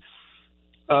green,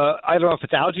 I don't know if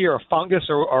it's algae or a fungus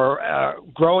or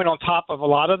growing on top of a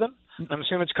lot of them. I'm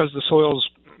assuming it's because the soil's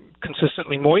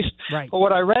consistently moist. Right. But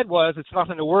what I read was it's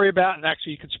nothing to worry about, and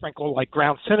actually you could sprinkle like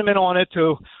ground cinnamon on it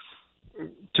to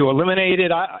eliminate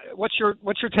it. What's your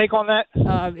take on that?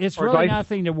 It's really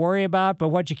nothing to worry about, but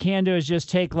what you can do is just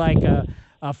take like a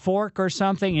fork or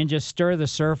something and just stir the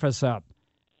surface up.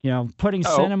 Putting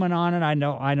cinnamon on it, I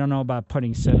don't know about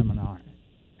putting cinnamon on it.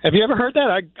 Have you ever heard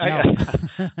that? No.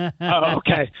 Oh,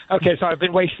 okay. Okay, so I've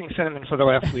been wasting cinnamon for the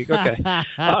last week. Okay.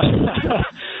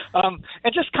 And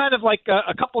just kind of like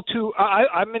a couple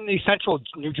I'm in the central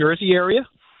New Jersey area,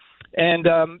 and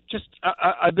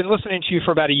I've been listening to you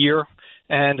for about a year,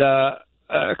 and a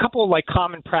couple of like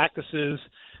common practices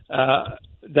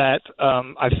that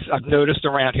I've noticed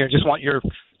around here. Just want your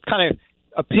kind of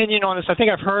opinion on this. I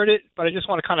think I've heard it, but I just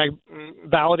want to kind of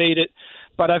validate it.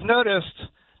 But I've noticed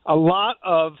a lot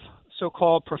of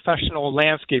so-called professional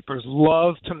landscapers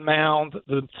love to mound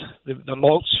the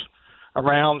mulch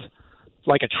around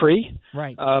like a tree.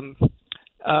 Right.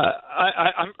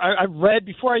 I read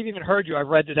before I even heard you. I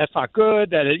read that that's not good.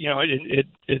 That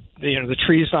the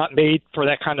tree's not made for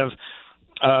that kind of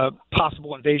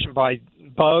possible invasion by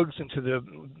bugs into the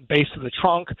base of the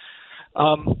trunk.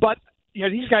 But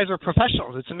these guys are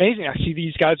professionals. It's amazing. I see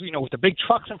these guys, with the big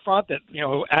trucks in front that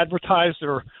advertise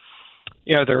their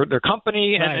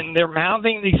company, right. and they're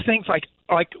mounting these things like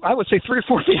I would say 3 or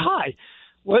 4 feet high.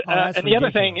 That's and the ridiculous.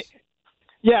 other thing,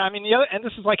 and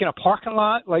this is like in a parking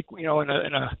lot, like in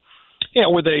a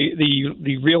where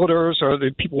the realtors or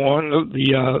the people on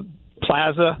the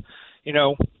plaza,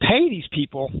 pay these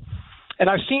people. And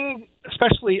I've seen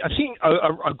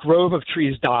a grove of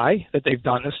trees die that they've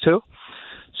done this to.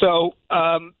 So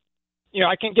I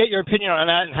can get your opinion on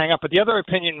that and hang up. But the other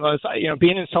opinion was,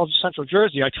 being in central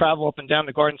Jersey, I travel up and down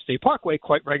the Garden State Parkway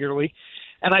quite regularly.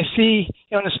 And I see,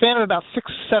 in a span of about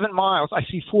 6-7 miles, I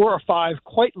see 4 or 5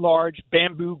 quite large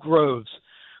bamboo groves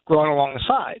growing along the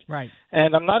side. Right.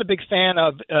 And I'm not a big fan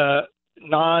of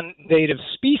non-native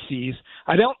species.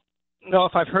 I don't know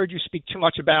if I've heard you speak too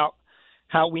much about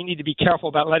how we need to be careful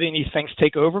about letting these things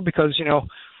take over because,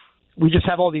 we just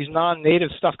have all these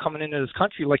non-native stuff coming into this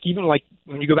country. Even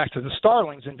when you go back to the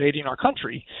starlings invading our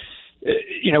country,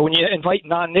 when you invite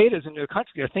non-natives into a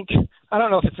country, I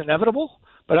don't know if it's inevitable,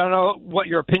 but I don't know what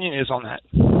your opinion is on that.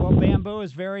 Well, bamboo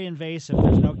is very invasive.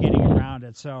 There's no getting around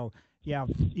it. So, yeah,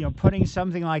 putting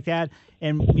something like that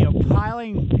and,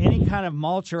 piling any kind of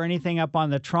mulch or anything up on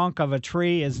the trunk of a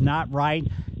tree is not right.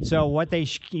 So what they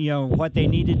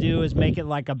need to do is make it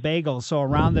like a bagel. So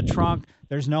around the trunk,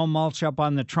 there's no mulch up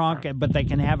on the trunk, but they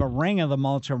can have a ring of the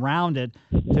mulch around it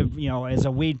to, as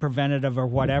a weed preventative or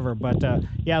whatever. But,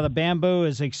 the bamboo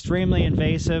is extremely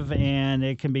invasive, and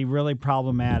it can be really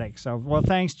problematic. So, well,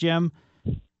 thanks, Jim.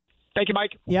 Thank you,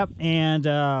 Mike. Yep, and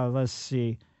let's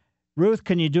see. Ruth,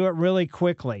 can you do it really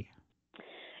quickly?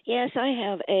 Yes, I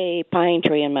have a pine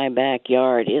tree in my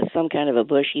backyard. It's some kind of a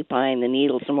bushy pine. The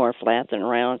needles are more flat than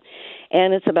round,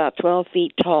 and it's about 12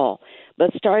 feet tall.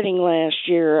 But starting last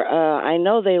year, I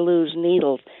know they lose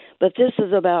needles, but this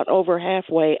is about over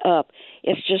halfway up.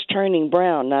 It's just turning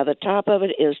brown. Now, the top of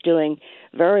it is doing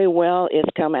very well. It's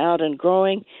come out and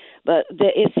growing, but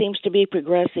it seems to be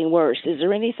progressing worse. Is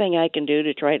there anything I can do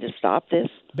to try to stop this?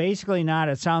 Basically not.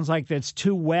 It sounds like it's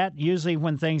too wet, usually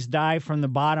when things die from the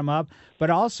bottom up,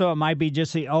 but also it might be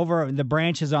just the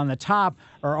branches on the top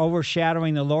are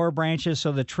overshadowing the lower branches,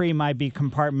 so the tree might be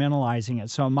compartmentalizing it.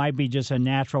 So it might be just a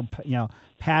natural,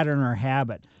 pattern or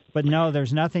habit. But no,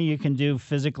 there's nothing you can do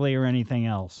physically or anything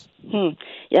else.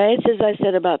 Yeah, it's, as I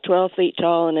said, about 12 feet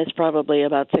tall, and it's probably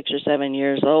about 6 or 7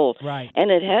 years old. Right.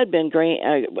 And it had been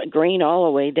green all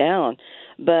the way down.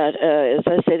 But as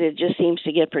I said, it just seems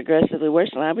to get progressively worse,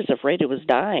 and I was afraid it was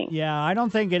dying. Yeah, I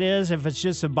don't think it is if it's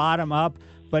just a bottom up.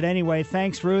 But anyway,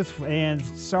 thanks, Ruth. And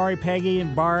sorry, Peggy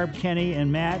and Barb, Kenny, and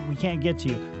Matt, we can't get to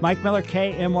you. Mike Miller,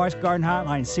 KMOX Garden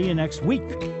Hotline. See you next week.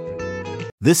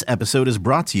 This episode is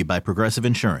brought to you by Progressive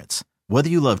Insurance. Whether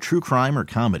you love true crime or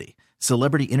comedy,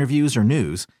 celebrity interviews or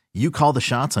news, you call the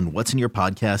shots on what's in your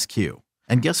podcast queue.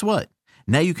 And guess what?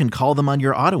 Now you can call them on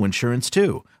your auto insurance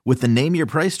too with the Name Your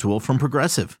Price tool from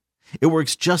Progressive. It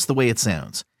works just the way it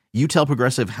sounds. You tell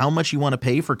Progressive how much you want to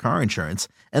pay for car insurance,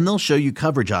 and they'll show you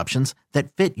coverage options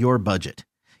that fit your budget.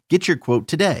 Get your quote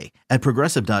today at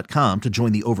Progressive.com to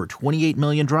join the over 28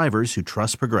 million drivers who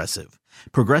trust Progressive.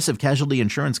 Progressive Casualty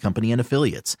Insurance Company and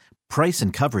Affiliates. Price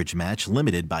and coverage match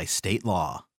limited by state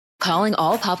law. Calling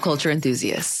all pop culture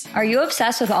enthusiasts. Are you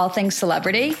obsessed with all things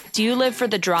celebrity? Do you live for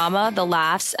the drama, the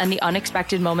laughs, and the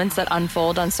unexpected moments that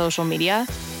unfold on social media?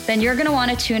 Then you're going to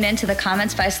want to tune in to the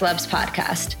Comments by Celebs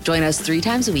podcast. Join us 3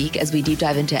 times a week as we deep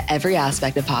dive into every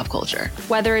aspect of pop culture.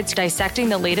 Whether it's dissecting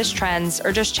the latest trends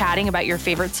or just chatting about your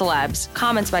favorite celebs,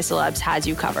 Comments by Celebs has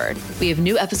you covered. We have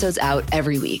new episodes out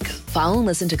every week. Follow and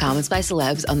listen to Comments by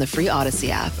Celebs on the free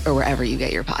Odyssey app or wherever you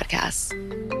get your podcasts.